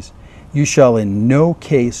Pharisees, you shall in no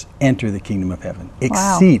case enter the kingdom of heaven."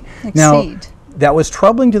 Exceed. Wow. Now, that was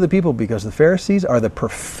troubling to the people because the Pharisees are the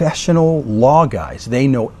professional law guys. They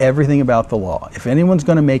know everything about the law. If anyone's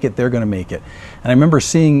going to make it, they're going to make it. And I remember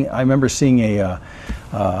seeing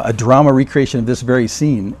a drama recreation of this very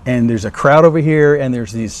scene, and there's a crowd over here, and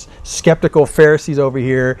there's these skeptical Pharisees over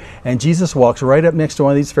here, and Jesus walks right up next to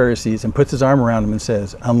one of these Pharisees and puts his arm around him and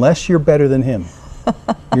says, "Unless you're better than him,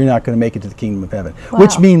 you're not going to make it to the kingdom of heaven." Wow.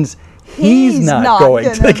 Which means he's not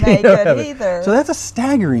going to the kingdom of heaven either. So that's a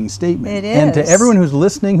staggering statement. It is. And to everyone who's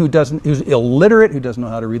listening, who's illiterate, who doesn't know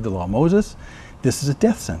how to read the law of Moses, this is a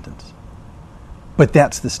death sentence. But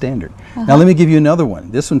that's the standard. Now let me give you another one.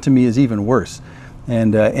 This one to me is even worse.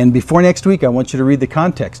 And before next week, I want you to read the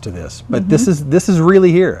context to this. But this is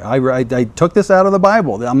really here. I took this out of the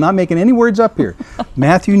Bible. I'm not making any words up here.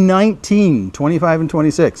 Matthew 19:25 and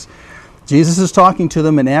 26. Jesus is talking to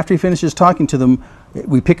them, and after he finishes talking to them,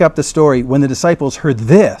 we pick up the story. When the disciples heard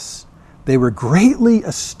this, they were greatly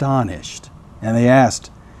astonished. And they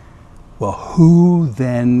asked, well, who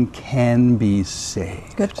then can be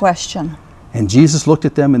saved? Good question. And Jesus looked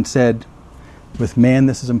at them and said, with man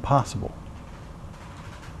this is impossible.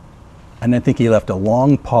 And I think he left a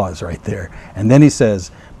long pause right there. And then he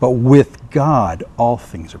says, but with God all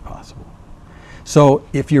things are possible. So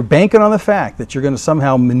if you're banking on the fact that you're going to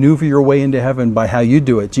somehow maneuver your way into heaven by how you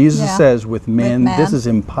do it, Jesus says, with man, this is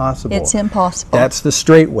impossible. It's impossible. That's the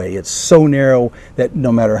straight way. It's so narrow that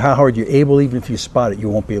no matter how hard you're able, even if you spot it, you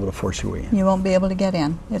won't be able to force your way in. You won't be able to get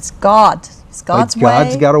in. It's God. It's God's way.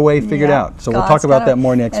 God's got a way figured out. So we'll talk about that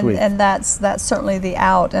more next week. And that's certainly the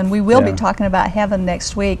out. And we will be talking about heaven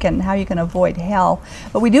next week and how you can avoid hell.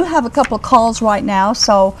 But we do have a couple of calls right now,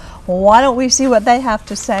 so why don't we see what they have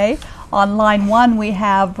to say? On line 1, we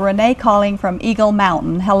have Renee calling from Eagle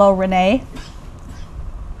Mountain. Hello, Renee.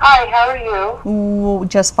 Hi, how are you? Ooh,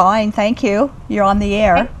 just fine, thank you. You're on the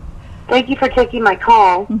air. Thank you for taking my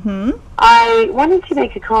call. Mm-hmm. I wanted to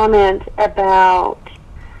make a comment about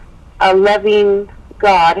a loving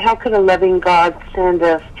God. How could a loving God send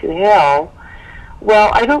us to hell?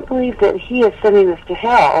 Well, I don't believe that He is sending us to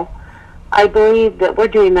hell. I believe that we're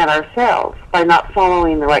doing that ourselves by not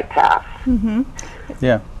following the right path. Mm-hmm.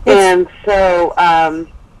 Yeah. And so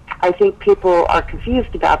I think people are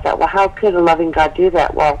confused about that. Well, how could a loving God do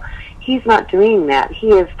that? Well, He's not doing that. He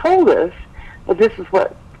has told us that this is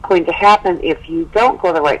what's going to happen if you don't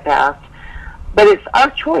go the right path. But it's our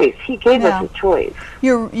choice. He gave us a choice.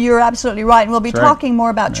 You're absolutely right. And we'll be talking more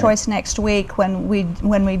about choice next week when we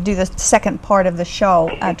do the second part of the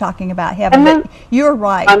show, talking about heaven. Then, but you're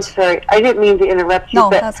right. I'm sorry. I didn't mean to interrupt you. No,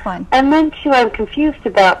 but, that's fine. And then, too, I'm confused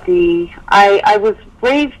about I was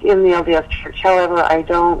raised in the LDS Church. However, I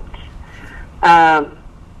don't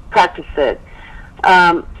practice it.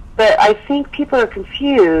 But I think people are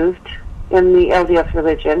confused in the LDS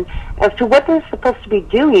religion as to what they're supposed to be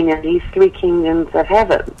doing in these three kingdoms of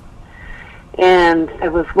heaven. And I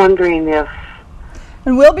was wondering if...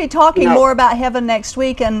 And we'll be talking more about heaven next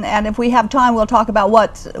week, and if we have time, we'll talk about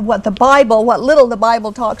what the Bible, what little the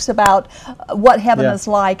Bible talks about, what heaven is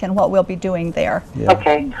like and what we'll be doing there. Yeah.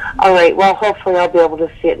 Okay. All right. Well, hopefully I'll be able to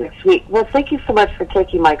see it next week. Well, thank you so much for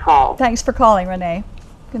taking my call. Thanks for calling, Renee.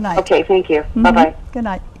 Good night. Okay, thank you. Mm-hmm. Bye-bye. Good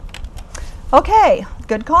night. Okay,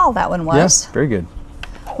 good call that one was. Yes, very good.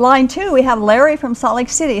 Line 2, we have Larry from Salt Lake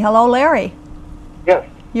City. Hello, Larry. Yes.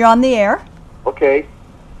 You're on the air. Okay.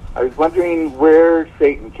 I was wondering where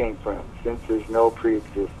Satan came from, since there's no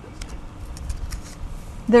pre-existence.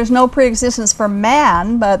 There's no pre-existence for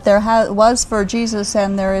man, but there was for Jesus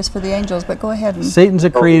and there is for the angels. But go ahead. And Satan's a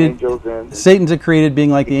created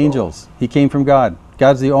being like the angels. He came from God.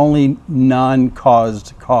 God's the only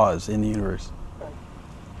non-caused cause in the universe.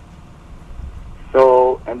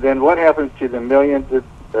 So, and then what happens to the millions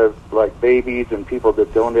of like babies and people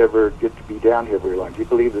that don't ever get to be down here very long? Do you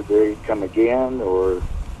believe that they come again, or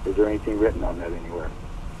is there anything written on that anywhere?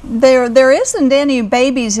 There isn't any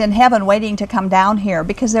babies in heaven waiting to come down here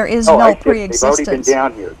because there is no pre-existence. They've already been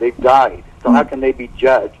down here. They've died. So how can they be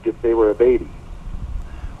judged if they were a baby?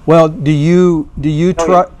 Well, do you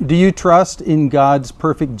trust in God's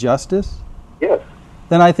perfect justice? Yes.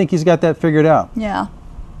 Then I think He's got that figured out. Yeah.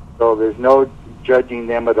 So there's no judging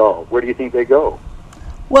them at all. Where do you think they go?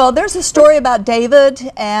 Well, there's a story about David,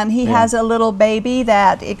 and he has a little baby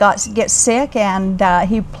that gets sick, and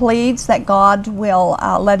he pleads that God will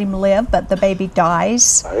let him live, but the baby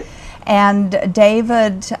dies. Right. And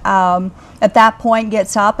David, at that point,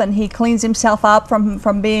 gets up and he cleans himself up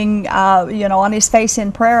from being, on his face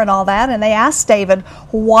in prayer and all that. And they ask David,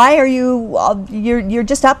 "Why are you're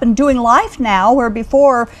just up and doing life now, where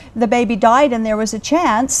before the baby died and there was a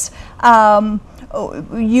chance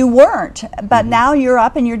you weren't, but now you're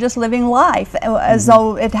up and you're just living life as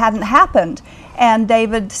though it hadn't happened." And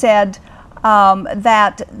David said,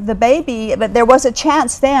 that the baby, but there was a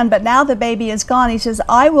chance then, but now the baby is gone. He says,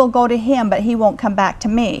 "I will go to him, but he won't come back to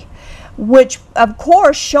me," which of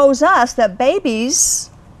course shows us that babies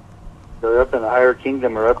They're up in a higher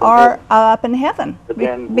kingdom or are up in heaven. But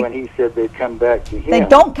then when he said they'd come back to him, they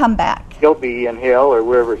don't come back. He'll be in hell or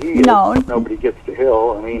wherever he is. No. Nobody gets to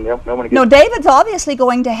hell. I mean, nobody gets No, David's obviously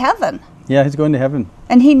going to heaven, Yeah, he's going to heaven.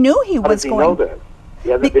 and he knew he How was does he going. know that? He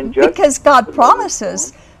hasn't been judged. Because God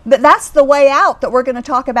promises. But that's the way out that we're going to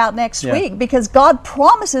talk about next week, because God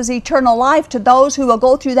promises eternal life to those who will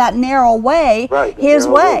go through that narrow way, Right, His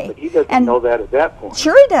narrow way. But he doesn't know that at that point.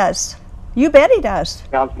 Sure he does. You bet he does.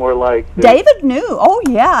 Sounds more like David knew. Oh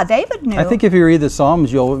yeah, David knew. I think if you read the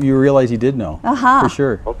Psalms, you realize he did know. For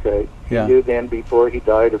sure. Okay. Yeah. He knew then before he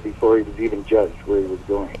died or before he was even judged where he was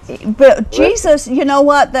going. But Jesus, you know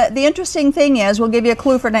what? The interesting thing is, we'll give you a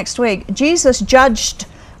clue for next week. Jesus judged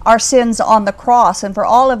our sins on the cross. And for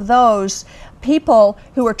all of those people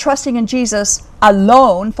who are trusting in Jesus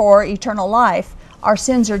alone for eternal life, our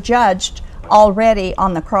sins are judged already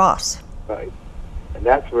on the cross. Right. And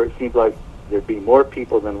that's where it seems like there'd be more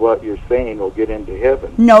people than what you're saying will get into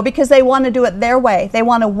heaven. No, because they want to do it their way. They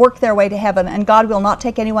want to work their way to heaven, and God will not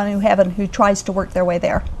take anyone to heaven who tries to work their way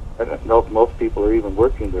there. I don't know if most people are even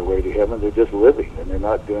working their way to heaven. They're just living, and they're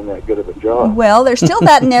not doing that good of a job. Well, there's still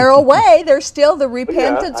that narrow way. There's still the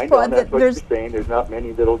repentance. Yeah, I know, that's what you're saying. There's not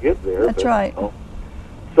many that'll get there. That's right.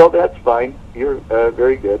 So that's fine. You're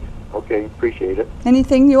very good. Okay, appreciate it.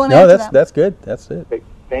 Anything you want to add to that? that's good. That's it. Okay,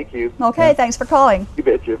 thank you. Okay, thanks for calling. You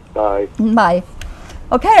betcha. Bye. Bye.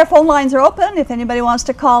 Okay, our phone lines are open. If anybody wants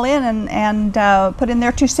to call in and put in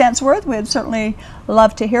their 2 cents worth, we'd certainly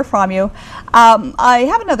love to hear from you. I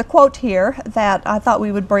have another quote here that I thought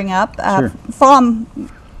we would bring up from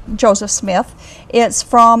Joseph Smith. It's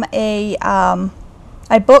from a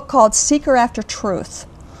book called Seeker After Truth.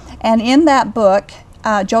 And in that book,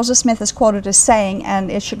 Joseph Smith is quoted as saying,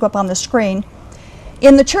 and it should go up on the screen,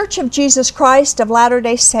 "In the Church of Jesus Christ of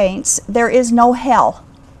Latter-day Saints, there is no hell.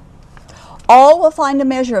 All will find a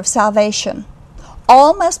measure of salvation.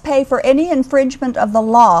 All must pay for any infringement of the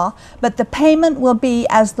law, but the payment will be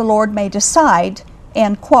as the Lord may decide,"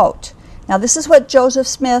 end quote. Now this is what Joseph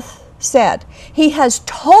Smith said. He has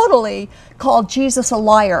totally called Jesus a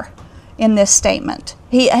liar in this statement.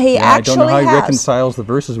 He actually I don't know how he has. reconciles the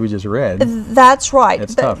verses we just read. That's right.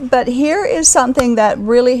 It's tough. But here is something that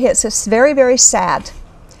really hits us very, very sad.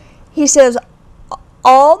 He says,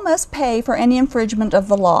 all must pay for any infringement of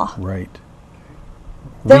the law. Right.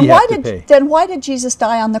 Then We why have to did pay. then why did Jesus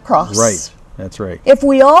die on the cross? Right. That's right. If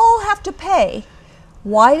we all have to pay,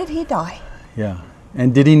 why did he die? Yeah.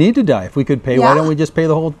 And did he need to die? If we could pay, Yeah. why don't we just pay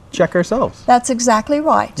the whole check ourselves? That's exactly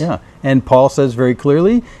right. Yeah. And Paul says very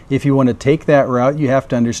clearly, if you want to take that route, you have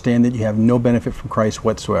to understand that you have no benefit from Christ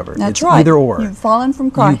whatsoever. That's it's right. either or. You've fallen from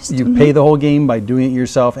Christ. You pay the whole game by doing it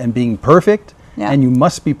yourself and being perfect, Yeah. and you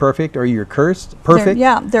must be perfect or you're cursed. Perfect.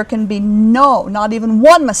 There can be not even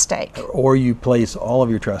one mistake. Or you place all of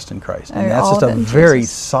your trust in Christ. And Or that's all just of a it in very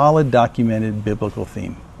Jesus. solid, documented biblical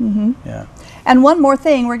theme. Mm-hmm. Yeah. And one more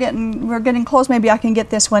thing, we're getting close. Maybe I can get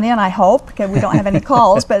this one in, I hope, because we don't have any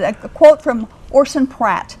calls. But a quote from Orson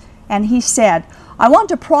Pratt, and he said, "I want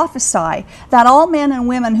to prophesy that all men and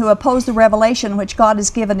women who oppose the revelation which God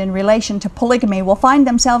has given in relation to polygamy will find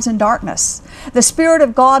themselves in darkness. The Spirit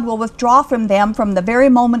of God will withdraw from them from the very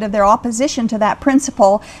moment of their opposition to that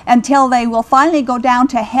principle until they will finally go down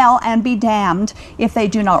to hell and be damned if they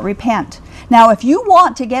do not repent. Now, if you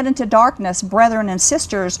want to get into darkness, brethren and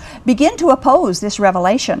sisters, begin to oppose this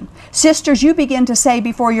revelation. Sisters, you begin to say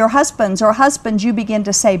before your husbands, or husbands, you begin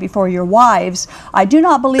to say before your wives, I do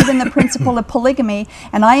not believe in the principle of polygamy,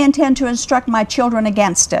 and I intend to instruct my children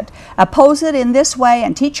against it. Oppose it in this way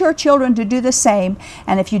and teach your children to do the same,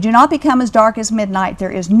 and if you do not become as dark as midnight,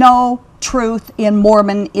 there is no truth in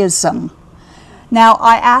Mormonism." Now,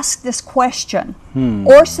 I ask this question.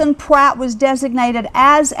 Orson Pratt was designated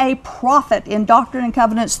as a prophet in Doctrine and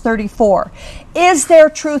Covenants 34. Is there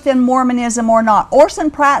truth in Mormonism or not?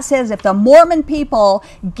 Orson Pratt says if the Mormon people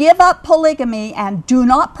give up polygamy and do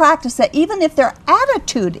not practice it, even if their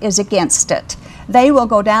attitude is against it, they will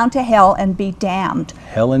go down to hell and be damned.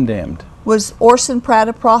 Hell and damned. Was Orson Pratt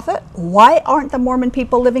a prophet? Why aren't the Mormon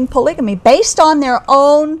people living polygamy based on their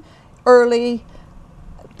own early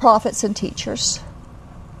prophets and teachers?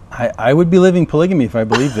 I would be living polygamy if I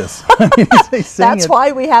believed this. That's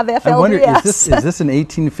why we have FLDS. I wonder, is this an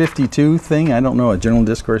 1852 thing? I don't know. A Journal of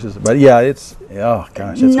Discourses, but yeah, it's oh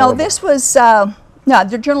gosh, it's no, horrible. this was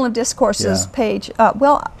the Journal of Discourses page.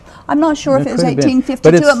 Well, I'm not sure if it was could have been.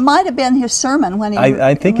 1852. But It might have been his sermon when he.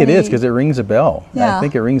 I think it is because it rings a bell. Yeah. I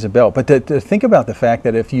think it rings a bell. But to think about the fact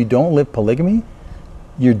that if you don't live polygamy,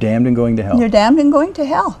 you're damned and going to hell. You're damned and going to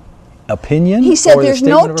hell. Opinion. He said or the there's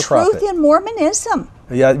statement no of a truth prophet? in Mormonism.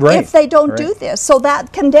 Yeah, right. If they don't right. do this. So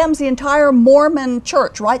that condemns the entire Mormon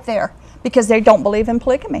church right there because they don't believe in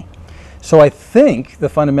polygamy. So I think the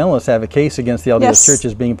fundamentalists have a case against the LDS Yes. Church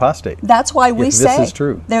as being apostate. That's why we If say this is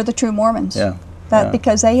true. they're the true Mormons. Yeah.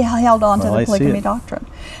 Because they held on to Well, the I see polygamy it. doctrine.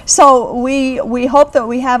 So we hope that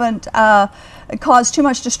we haven't caused too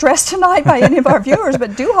much distress tonight by any of our viewers,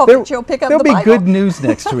 but do hope that you'll pick up the Bible. There'll be good news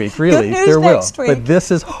next week, really. Good news there will. next week. But this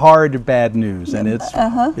is hard, bad news, and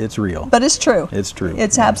it's real. But it's true. It's true.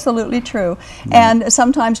 It's Yeah. absolutely true. And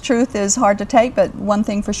sometimes truth is hard to take, but one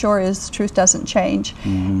thing for sure is truth doesn't change.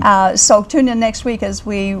 So tune in next week as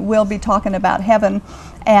we will be talking about heaven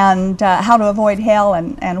and how to avoid hell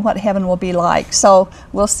and what heaven will be like. So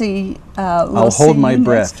we'll see I'll hold my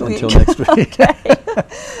breath until next week. Okay.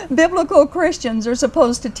 Biblical Christians are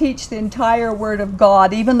supposed to teach the entire Word of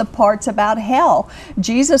God, even the parts about hell.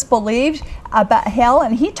 Jesus believed about hell,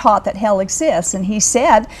 and he taught that hell exists, and he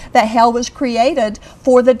said that hell was created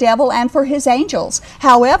for the devil and for his angels.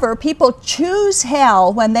 However, people choose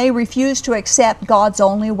hell when they refuse to accept God's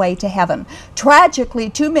only way to heaven. Tragically,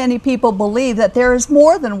 too many people believe that there is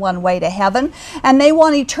more than one way to heaven, and they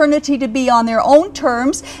want eternity to be on their own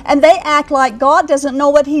terms, and they act like God doesn't know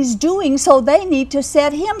what he's doing, so they need to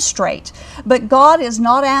set him straight. But God is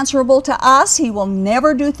not answerable to us. He will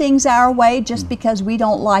never do things our way just because we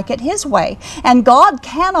don't like it his way. And God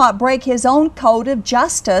cannot break his own code of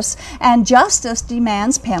justice, and justice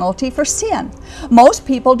demands penalty for sin. Most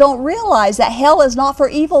people don't realize that hell is not for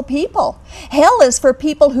evil people. Hell is for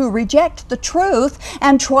people who reject the truth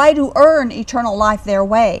and try to earn eternal life their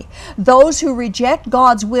way. Those who reject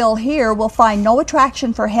God's will here will find no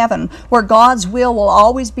attraction for heaven, where God's will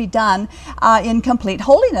always be done in complete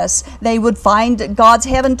holiness. They would find God's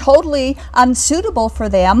heaven totally unsuitable for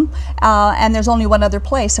them, and there's only one other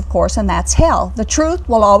place, of course, and that's hell. The truth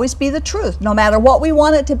will always be the truth. No matter what we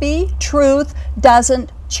want it to be, truth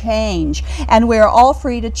doesn't change, and we're all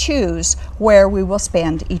free to choose where we will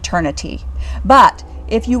spend eternity. But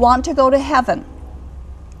if you want to go to heaven,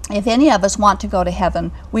 if any of us want to go to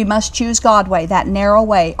heaven, we must choose God's way, that narrow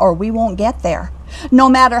way, or we won't get there. No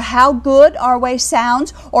matter how good our way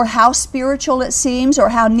sounds, or how spiritual it seems, or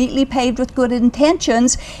how neatly paved with good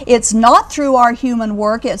intentions, it's not through our human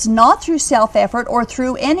work, it's not through self-effort, or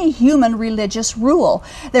through any human religious rule.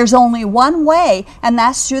 There's only one way, and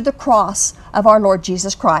that's through the cross of our Lord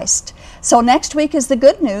Jesus Christ. So next week is the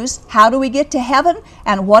good news. How do we get to heaven,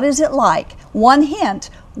 and what is it like? One hint: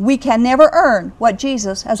 we can never earn what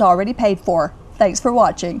Jesus has already paid for. Thanks for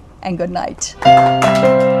watching, and good night.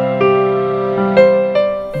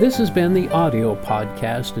 This has been the audio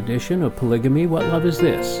podcast edition of Polygamy, What Love Is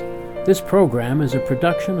This? This program is a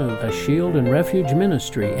production of a Shield and Refuge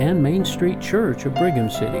Ministry and Main Street Church of Brigham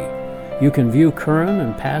City. You can view current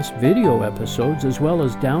and past video episodes as well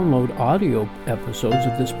as download audio episodes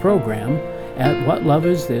of this program at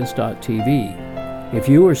whatloveisthis.tv. If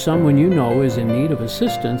you or someone you know is in need of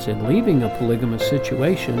assistance in leaving a polygamous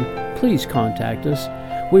situation, please contact us.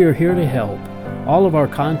 We are here to help. All of our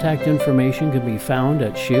contact information can be found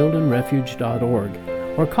at shieldandrefuge.org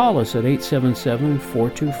or call us at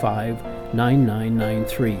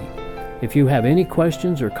 877-425-9993. If you have any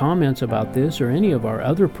questions or comments about this or any of our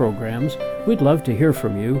other programs, we'd love to hear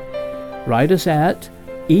from you. Write us at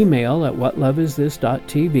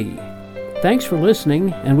email@whatloveisthis.tv. Thanks for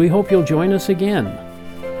listening, and we hope you'll join us again.